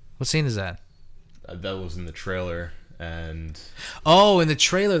 What scene is that? That was in the trailer, and Oh, in the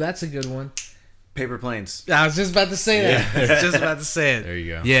trailer. That's a good one. Paper Planes. I was just about to say that. Yeah. I was just about to say it. there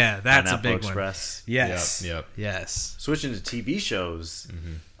you go. Yeah, that's Pineapple a big Express. one. Yes. Yep. Yes. Switching to TV shows,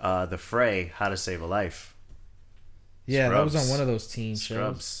 The Fray, How to Save a Life. Yeah, that was Scrubs. on one of those teen shows.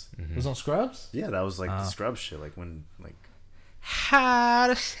 Scrubs. It was on Scrubs? Yeah, that was like the Scrubs shit. Like when How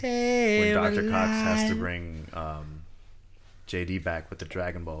to save Dr. a Cox has to life. bring JD back with the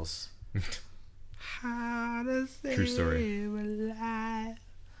Dragon Balls. How to save True story. a life.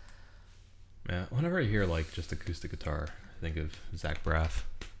 Yeah. Whenever I hear like just acoustic guitar, I think of Zach Braff.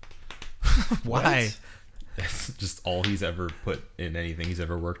 Why? It's just all he's ever put in anything he's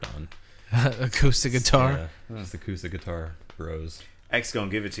ever worked on. Acoustic guitar? Yeah, just acoustic guitar bros. X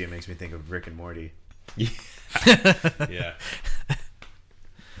Gonna Give It To You makes me think of Rick and Morty. Yeah.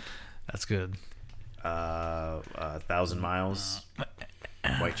 That's good. 1,000 Miles.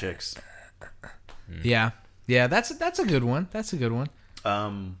 White Chicks. Yeah. Yeah, that's a good one. That's a good one.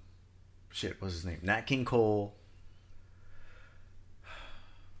 Shit, what's his name? Nat King Cole.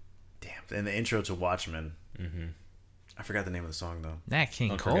 Damn, in the intro to Watchmen. I forgot the name of the song though. Nat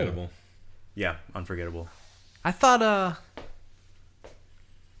King Cole. Unforgettable. Yeah, Unforgettable. I thought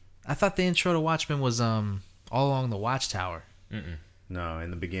the intro to Watchmen was All Along the Watchtower. No, in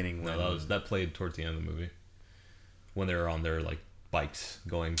the beginning when No, that played towards the end of the movie when they were on their like bikes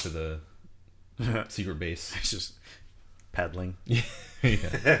going to the secret base. it's just pedaling. Yeah,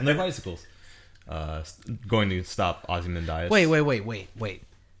 on their bicycles, going to stop Ozymandias. Wait.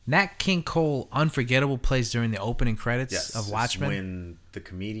 Nat King Cole Unforgettable plays during the opening credits Yes, of Watchmen. when the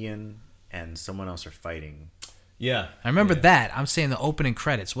comedian and someone else are fighting. Yeah, I remember that. I'm saying the opening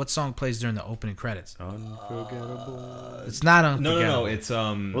credits. What song plays during the opening credits? Unforgettable. It's not Unforgettable. No. It's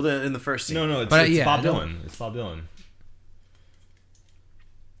Well, in the first scene. no. It's But, it's yeah, Bob I know. Dylan. It's Bob Dylan.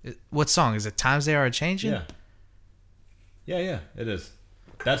 What song is it? Times They Are Changing. Yeah. It is.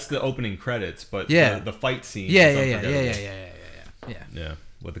 That's the opening credits, but Yeah. the fight scene. Yeah. is Unforgettable. Yeah.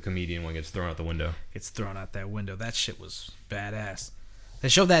 With the comedian when he gets thrown out the window. It's thrown out that window. That shit was badass. They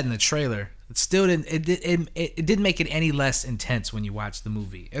showed that in the trailer. It still didn't. It didn't make it any less intense when you watch the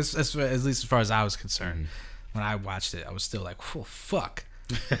movie. At least as far as I was concerned, when I watched it, I was still like, "Oh fuck!"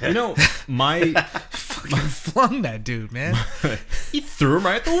 You know, my Fucking flung that dude, man. he threw him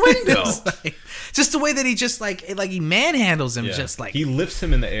right out the window. It's like, just the way that he just like he manhandles him, Yeah. just like he lifts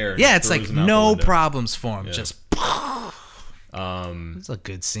him in the air. And yeah, it's throws like him out the no window. problems for him. Yeah. Just it's a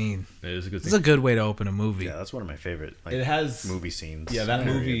good scene. It is a good It's thing. a good way to open a movie. Yeah, that's one of my favorite. Like, It has movie scenes. Yeah, that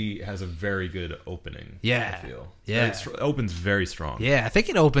Period. movie has a very good opening. Yeah. I feel. Yeah. It opens very strong. Yeah, I think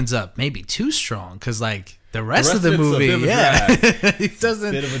it opens up maybe too strong because like the rest of the it's a movie, bit of a yeah, drag. it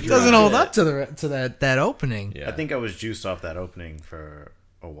doesn't bit of a drag. doesn't hold Yeah. up to that opening. Yeah. I think I was juiced off that opening for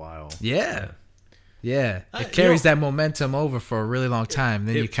a while. Yeah, it you carries know- that momentum over for a really long time.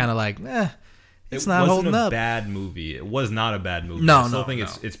 Then you kind of like, it's it not wasn't holding a up. bad movie. It was not a bad movie. No, I still no, think no.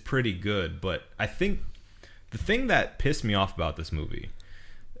 it's pretty good. But I think the thing that pissed me off about this movie,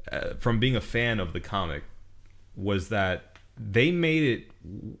 from being a fan of the comic, was that they made it,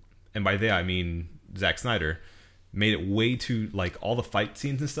 and by they I mean Zack Snyder, made it way too, like, all the fight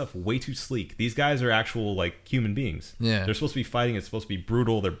scenes and stuff way too sleek. These guys are actual like human beings. Yeah. They're supposed to be fighting. It's supposed to be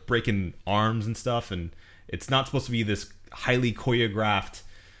brutal. They're breaking arms and stuff, and it's not supposed to be this highly choreographed,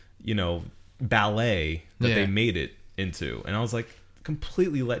 ballet that Yeah. they made it into. And I was like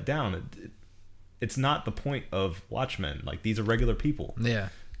completely let down. It's not the point of Watchmen. Like, these are regular people. Yeah.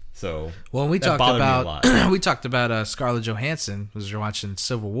 So Well, we that talked bothered me a about lot. we talked about Scarlett Johansson was watching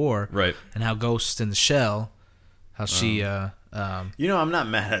Civil War, Right. And how Ghost in the Shell, how she I'm not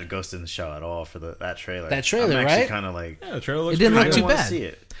mad at Ghost in the Shell at all for that trailer. That trailer, I'm actually right? kind of like, Yeah, the trailer looks It didn't pretty look I too good. want to bad. see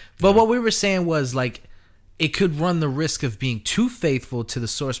it. But what we were saying was like it could run the risk of being too faithful to the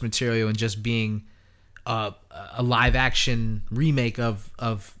source material and just being a live action remake of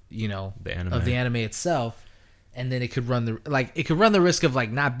The anime. of the anime itself, and then it could run the risk of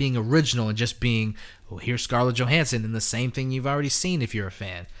like not being original and just being, oh, here's Scarlett Johansson and the same thing you've already seen if you're a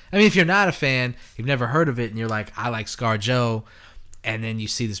fan. I mean, if you're not a fan, you've never heard of it, and you're like, I like ScarJo, and then you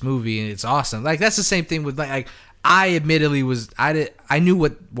see this movie and it's awesome. Like that's the same thing with like I admittedly I knew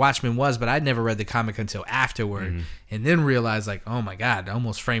what Watchmen was, but I'd never read the comic until afterward, and then realized like, oh my god,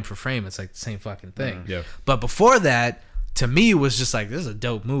 almost frame for frame, it's like the same fucking thing. Yeah. But before that, to me, it was just like, this is a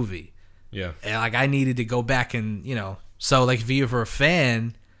dope movie, Yeah. and like I needed to go back and so like if you were a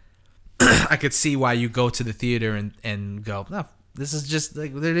fan, I could see why you go to the theater and go, no, this is just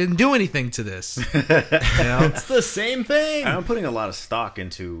like they didn't do anything to this. It's the same thing. I'm putting a lot of stock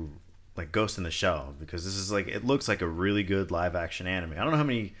into like Ghost in the Shell because this is like, it looks like a really good live action anime. I don't know how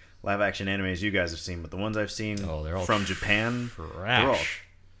many live action animes you guys have seen, but the ones I've seen they're all from Japan, they're all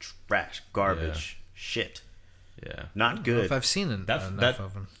trash, garbage, shit, Yeah. not good. If I've seen That enough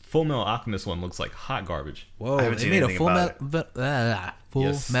of them. Full Metal Alchemist one looks like hot garbage. Whoa, I haven't they seen made a anything full about metal, full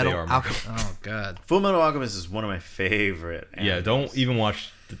Yes, they metal are, Mark. alchemist. Oh god. Full Metal Alchemist is one of my favorite animes. Yeah, don't even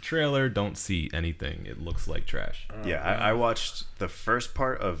watch the trailer. Don't see anything. It looks like trash. Yeah, I watched the first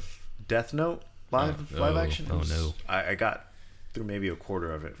part of Death Note live action. Oh, no. I got through maybe a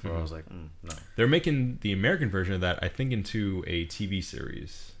quarter of it before I was like, no. They're making the American version of that, I think, into a TV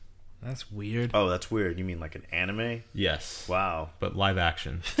series. That's weird. Oh, that's weird. You mean like an anime? Yes. Wow. But live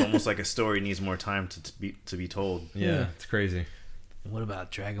action. It's almost like a story needs more time to be told. Yeah, it's crazy. What about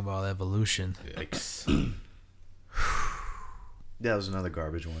Dragon Ball Evolution? Yikes. That was another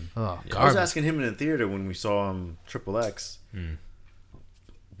garbage one. Oh, I was garbage. asking him in the theater when we saw Triple X.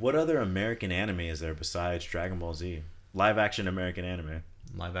 What other American anime is there besides Dragon Ball Z? Live action American anime.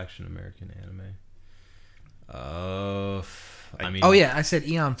 Live action American anime. I mean, Oh yeah, I said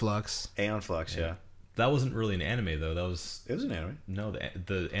Aeon Flux. Aeon Flux, yeah. that wasn't really an anime though. That was It was an anime. no,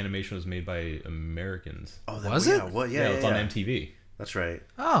 the animation was made by Americans. Oh, Was it? Yeah, well, Yeah, it was on yeah. MTV. That's right.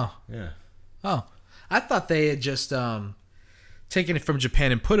 Oh, Yeah. oh, I thought they had just taken it from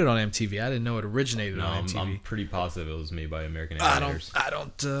Japan and put it on MTV. I didn't know it originated No, on I'm MTV. pretty positive it was made by American I animators.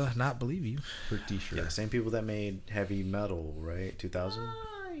 don't not believe you. Pretty sure. Yeah, the same people that made Heavy Metal, right? 2000.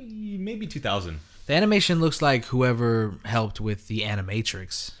 Maybe 2000. The animation looks like whoever helped with the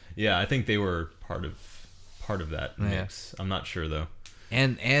Animatrix, Yeah, I think they were part of that mix. I'm not sure though.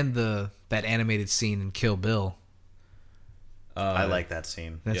 and that animated scene in Kill Bill. I like that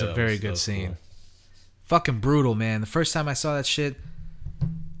scene. That's Yeah, a that very was- that good was scene. cool. Fucking brutal, man. The first time I saw that shit,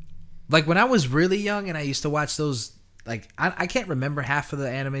 like when I was really young and I used to watch those, like I can't remember half of the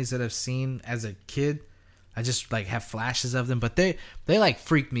animes that I've seen as a kid. I just like have flashes of them, but they like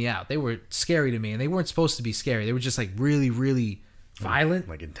freaked me out. They were scary to me, and they weren't supposed to be scary. They were just like really, really violent.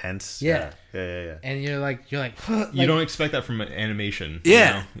 Like intense. Yeah. Yeah. And you're like, You don't expect that from an animation. yeah.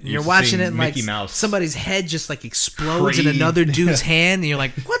 You know? You're used to watching seeing it, and like Mickey Mouse. somebody's head just like explodes in Crazy. another dude's hand, and you're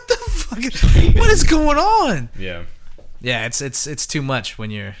like, what the fuck? What is going on? Yeah. Yeah, it's too much when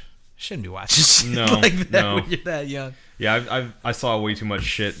you're shouldn't be watching shit No, like that no. when you're that young. Yeah, I saw way too much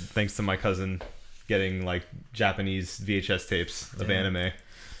shit thanks to my cousin getting like Japanese VHS tapes of anime.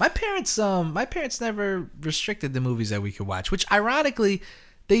 My parents never restricted the movies that we could watch, which ironically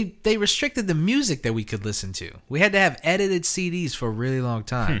they restricted the music that we could listen to. We had to have edited CDs for a really long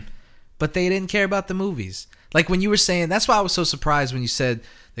time. But they didn't care about the movies. Like when you were saying, that's why I was so surprised when you said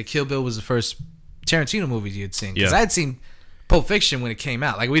that Kill Bill was the first Tarantino movie you had seen. Because Yeah. I had seen Pulp Fiction when it came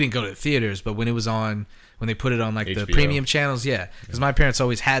out. Like we didn't go to the theaters, but when it was on, when they put it on like the HBO. premium channels, yeah. Because my parents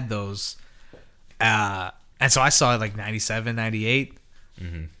always had those. And so I saw it like 97, 98.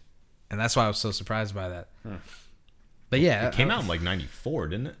 And that's why I was so surprised by that. But yeah. It came out in like 94,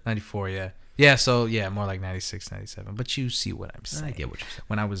 didn't it? 94, yeah. Yeah, so yeah, more like 96, 97. But you see what I'm saying. I get what you're saying.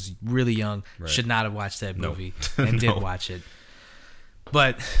 When I was really young, Right. should not have watched that No. movie and did No. watch it.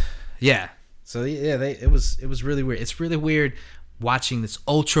 But yeah. So yeah, it was really weird. It's really weird watching this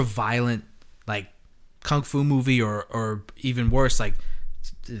ultra violent like kung fu movie or even worse like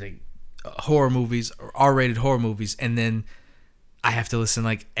horror movies or R-rated horror movies, and then I have to listen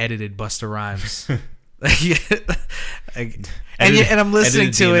like edited Busta Rhymes. and I'm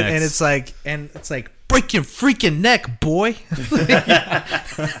listening to it, and it's like break your freaking neck, boy.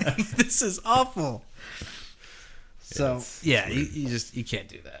 This is awful. So yeah, you can't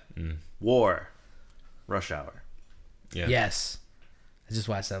do that. War. Rush Hour. Yeah. Yes, I just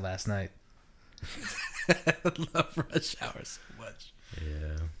watched that last night. I love Rush Hour so much.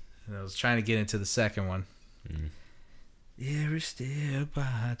 Yeah. And I was trying to get into the second one. Every step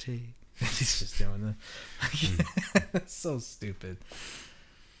I take. He's just doing that. That's so stupid.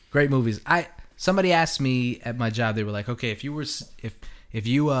 Great movies. Somebody asked me at my job. They were like, "Okay, if you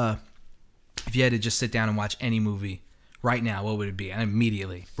had to just sit down and watch any movie right now, what would it be?" And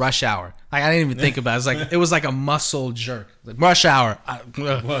immediately, Rush Hour. Like I didn't even think about it. It was like a muscle jerk. Like Rush Hour.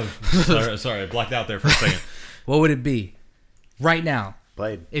 Whoa. Sorry, I blacked out there for a second. What would it be right now?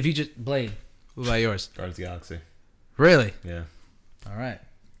 Blade. If you just Blade. What about yours? Guardians of the Galaxy. Really? Yeah. All right.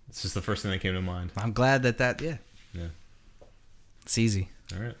 It's just the first thing that came to mind. I'm glad that yeah. Yeah. It's easy.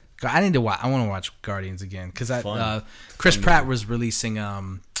 All right. I need to watch. I want to watch Guardians again because Fun. Chris Pratt was releasing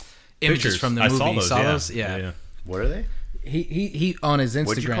images Pictures. from the I movie. saw You those, saw yeah. those? Yeah. What are they? He on his Instagram.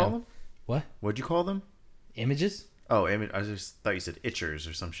 What'd you call them? What? What'd you call them? Images? Oh, I just thought you said itchers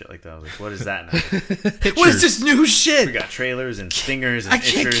or some shit like that. I was like, what is that now? What is this new We shit? got trailers and stingers and I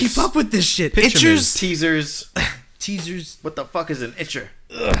can't itchers. keep up with this shit. Pictures, Itchers, teasers. teasers. What the fuck is an itcher?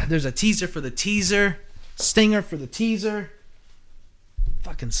 There's a teaser for the teaser, stinger for the teaser.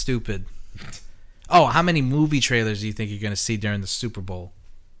 Fucking stupid. Oh, how many movie trailers do you think you're gonna see during the Super Bowl?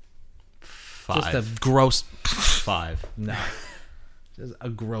 5. Just a gross. 5. No. Just a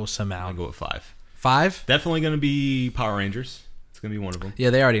gross I'll amount. go with 5. 5? Definitely going to be Power Rangers. It's going to be one of them.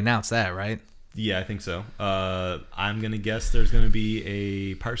 Yeah, they already announced that, right? Yeah, I think so. I'm going to guess there's going to be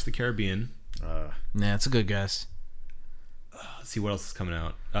a Pirates of the Caribbean. Yeah, it's a good guess. Let's see what else is coming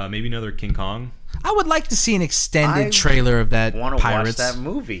out. Maybe another King Kong. I would like to see an extended I trailer of that Want to watch Pirates. that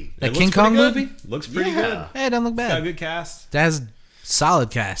movie? That It King looks Kong pretty good. movie? Looks pretty Yeah. good. Hey, it doesn't look Got a bad. good cast. That has solid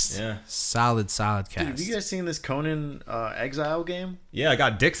cast. Yeah. Solid Dude, cast. have you guys seen this Conan Exile game? Yeah, I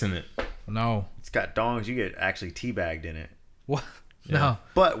got dicks in it. No. It's got dongs. You get actually teabagged in it. What? Yeah. No.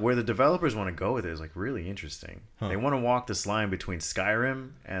 But where the developers want to go with it is like really interesting. Huh. They want to walk this line between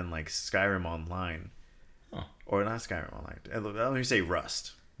Skyrim and like Skyrim Online, Huh. or not Skyrim Online. Let me say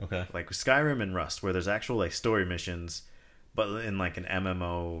Rust. Okay. like Skyrim and Rust, where there's actual like story missions, but in like an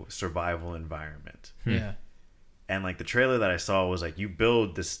MMO survival environment. Yeah. And like the trailer that I saw was like you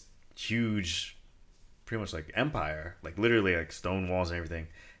build this huge, pretty much like empire, like literally like stone walls and everything,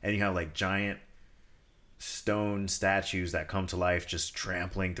 and you have like giant stone statues that come to life, just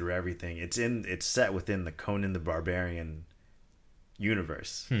trampling through everything. It's set within the Conan the Barbarian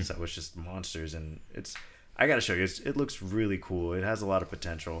universe, so it's just monsters, and I gotta show you. It looks really cool. It has a lot of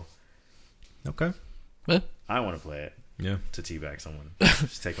potential. Okay. I want to play it. Yeah. To teabag someone,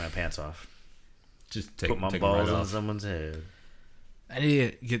 just take my pants off, Just put my take 'em balls right on off. someone's head. I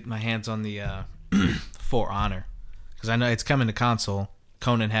need to get my hands on the For Honor because I know it's coming to console.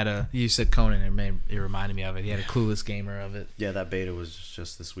 Conan you said Conan, it reminded me of it. He had a Clueless gamer of it. Yeah, that beta was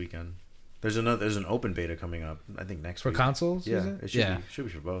just this weekend. There's an open beta coming up, I think next week. For consoles? Yeah, is it? it should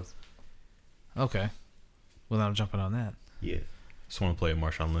be for both. Okay. Well, then I'm jumping on that. Yeah. Just want to play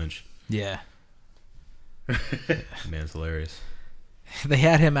Marshawn Lynch. Yeah. Man's hilarious. They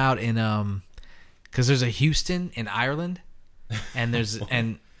had him out in because there's a Houston in Ireland, and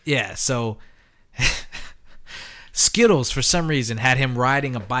so Skittles for some reason had him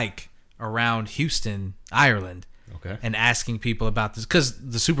riding a bike around Houston, Ireland, Okay. and asking people about this because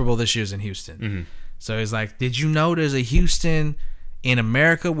the Super Bowl this year is in Houston. So he's like, "Did you know there's a Houston in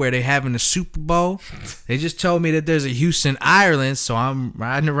America where they're having a Super Bowl? They just told me that there's a Houston, Ireland, so I'm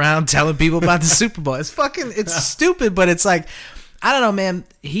riding around telling people about the Super Bowl." It's stupid, but it's like, I don't know, man.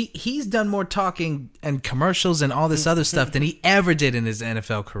 He's done more talking and commercials and all this other stuff than he ever did in his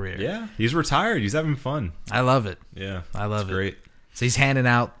NFL career. Yeah. He's retired. He's having fun. I love it. Yeah. I love it's it. Great. So he's handing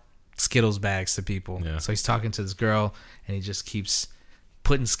out Skittles bags to people. Yeah. So he's talking to this girl, and he just keeps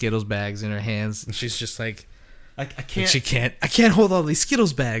putting Skittles bags in her hands, and she's just like, I can't. I can't hold all these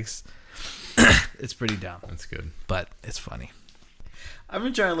Skittles bags. It's pretty dumb, That's good. but it's funny. I've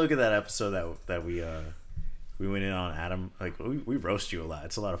been trying to look at that episode that we went in on Adam. Like we roast you a lot.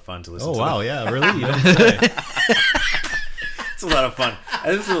 It's a lot of fun to listen Oh to. wow, yeah, really? You don't say. It's a lot of fun.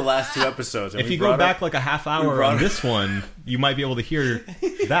 And this is the last 2 episodes. And If we you go brought back up, like a half hour brought on up- this one, you might be able to hear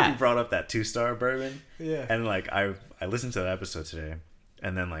we that. brought up that 2-star bourbon. Yeah. And like I listened to that episode today,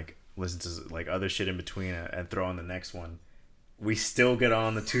 and then like listen to like other shit in between and throw on the next one. We still get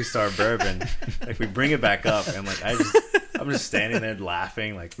on the 2-star bourbon. Like we bring it back up, and like I'm just standing there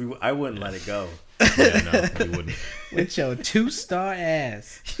laughing. Like I wouldn't let it go. Yeah, no, you wouldn't. With your 2-star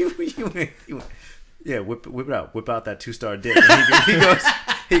ass. Yeah, whip it out. Whip out that 2-star dick. And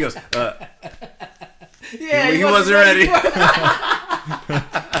he goes. Yeah, he wasn't ready.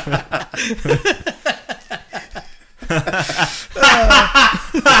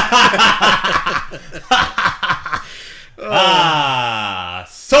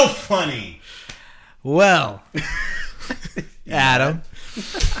 So funny. Well, Adam.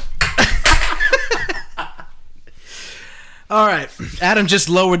 All right, Adam just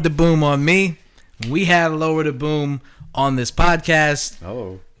lowered the boom on me. We had lowered the boom on this podcast.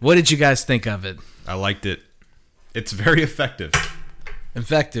 Oh. What did you guys think of it? I liked it. It's very effective.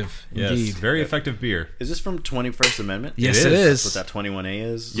 Effective, Yes, indeed. very effective beer. Is this from 21st Amendment? Yes, It it is. is. That's what that 21A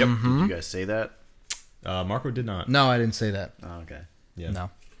is? Yep. Did you guys say that? Marco did not. No, I didn't say that. Oh, okay. Yeah. No.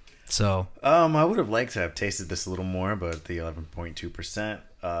 So, I would have liked to have tasted this a little more, but the 11.2%,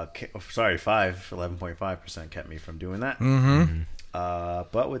 11.5% kept me from doing that.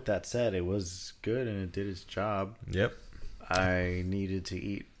 But with that said, it was good and it did its job. Yep. I needed to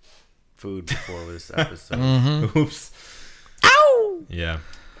eat food before this episode. Oops. ow! Yeah.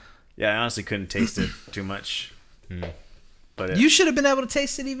 Yeah, I honestly couldn't taste it too much. But You should have been able to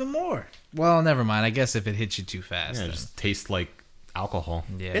taste it even more. Well, never mind. I guess if it hits you too fast. Yeah, it then- just tastes like alcohol.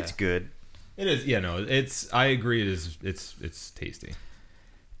 yeah. it's good. It is. Yeah, no, it's. I agree. It is. It's tasty.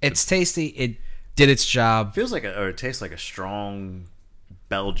 It's tasty. It did its job. Feels like it tastes like a strong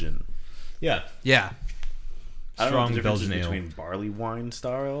Belgian. Yeah. Yeah. I don't know Strong the difference Belgian ale. between barley wine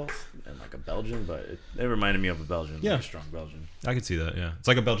style and like a Belgian, but it reminded me of a Belgian. Yeah. Like a strong Belgian. I could see that. Yeah, it's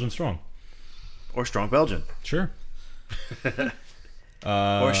like a Belgian strong. Or strong Belgian. Sure.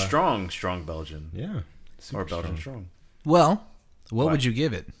 Or strong Belgian. Yeah. Or Belgian strong. Well, what Why? would you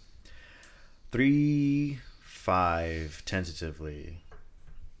give it? 3.5 tentatively.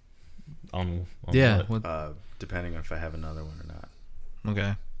 On Yeah. what? what- Depending on if I have another one or not.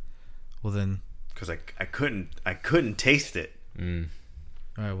 okay. Well then. Because I couldn't taste it. All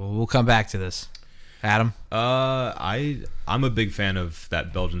right. Well, we'll come back to this. Adam. I'm a big fan of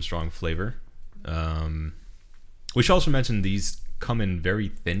that Belgian strong flavor. We should also mention these come in very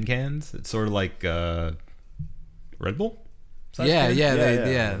thin cans. It's sort of like Red Bull. size Yeah, can? yeah, Yeah,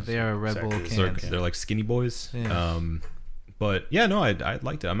 yeah. they are a Red Bull Exactly. cans. They're like skinny boys. Yeah. But yeah, no, I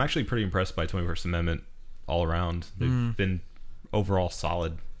liked it. I'm actually pretty impressed by 21st Amendment all around. They've been overall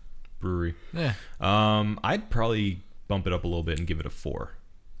solid brewery. Yeah. I'd probably bump it up a little bit and give it a 4,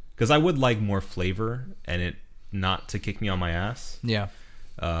 because I would like more flavor and it not to kick me on my ass. Yeah.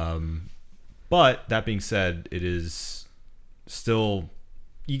 But that being said, it is still,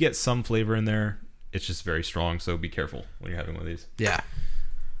 you get some flavor in there. It's just very strong, so be careful when you're having one of these. Yeah.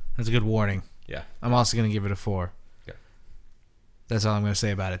 That's a good warning. Yeah. I'm also going to give it a 4. Okay. That's all I'm going to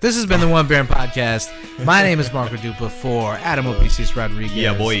say about it. This has been the One Baron Podcast. My name is Marco Dupa for Adam Opices Rodriguez.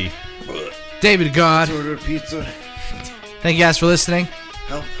 Yeah, boy. David God. Order pizza. Thank you guys for listening.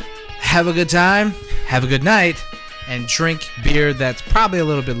 Help. Have a good time. Have a good night. And drink beer that's probably a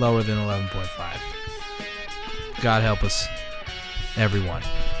little bit lower than 11.5. God help us, everyone.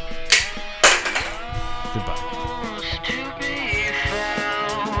 Goodbye.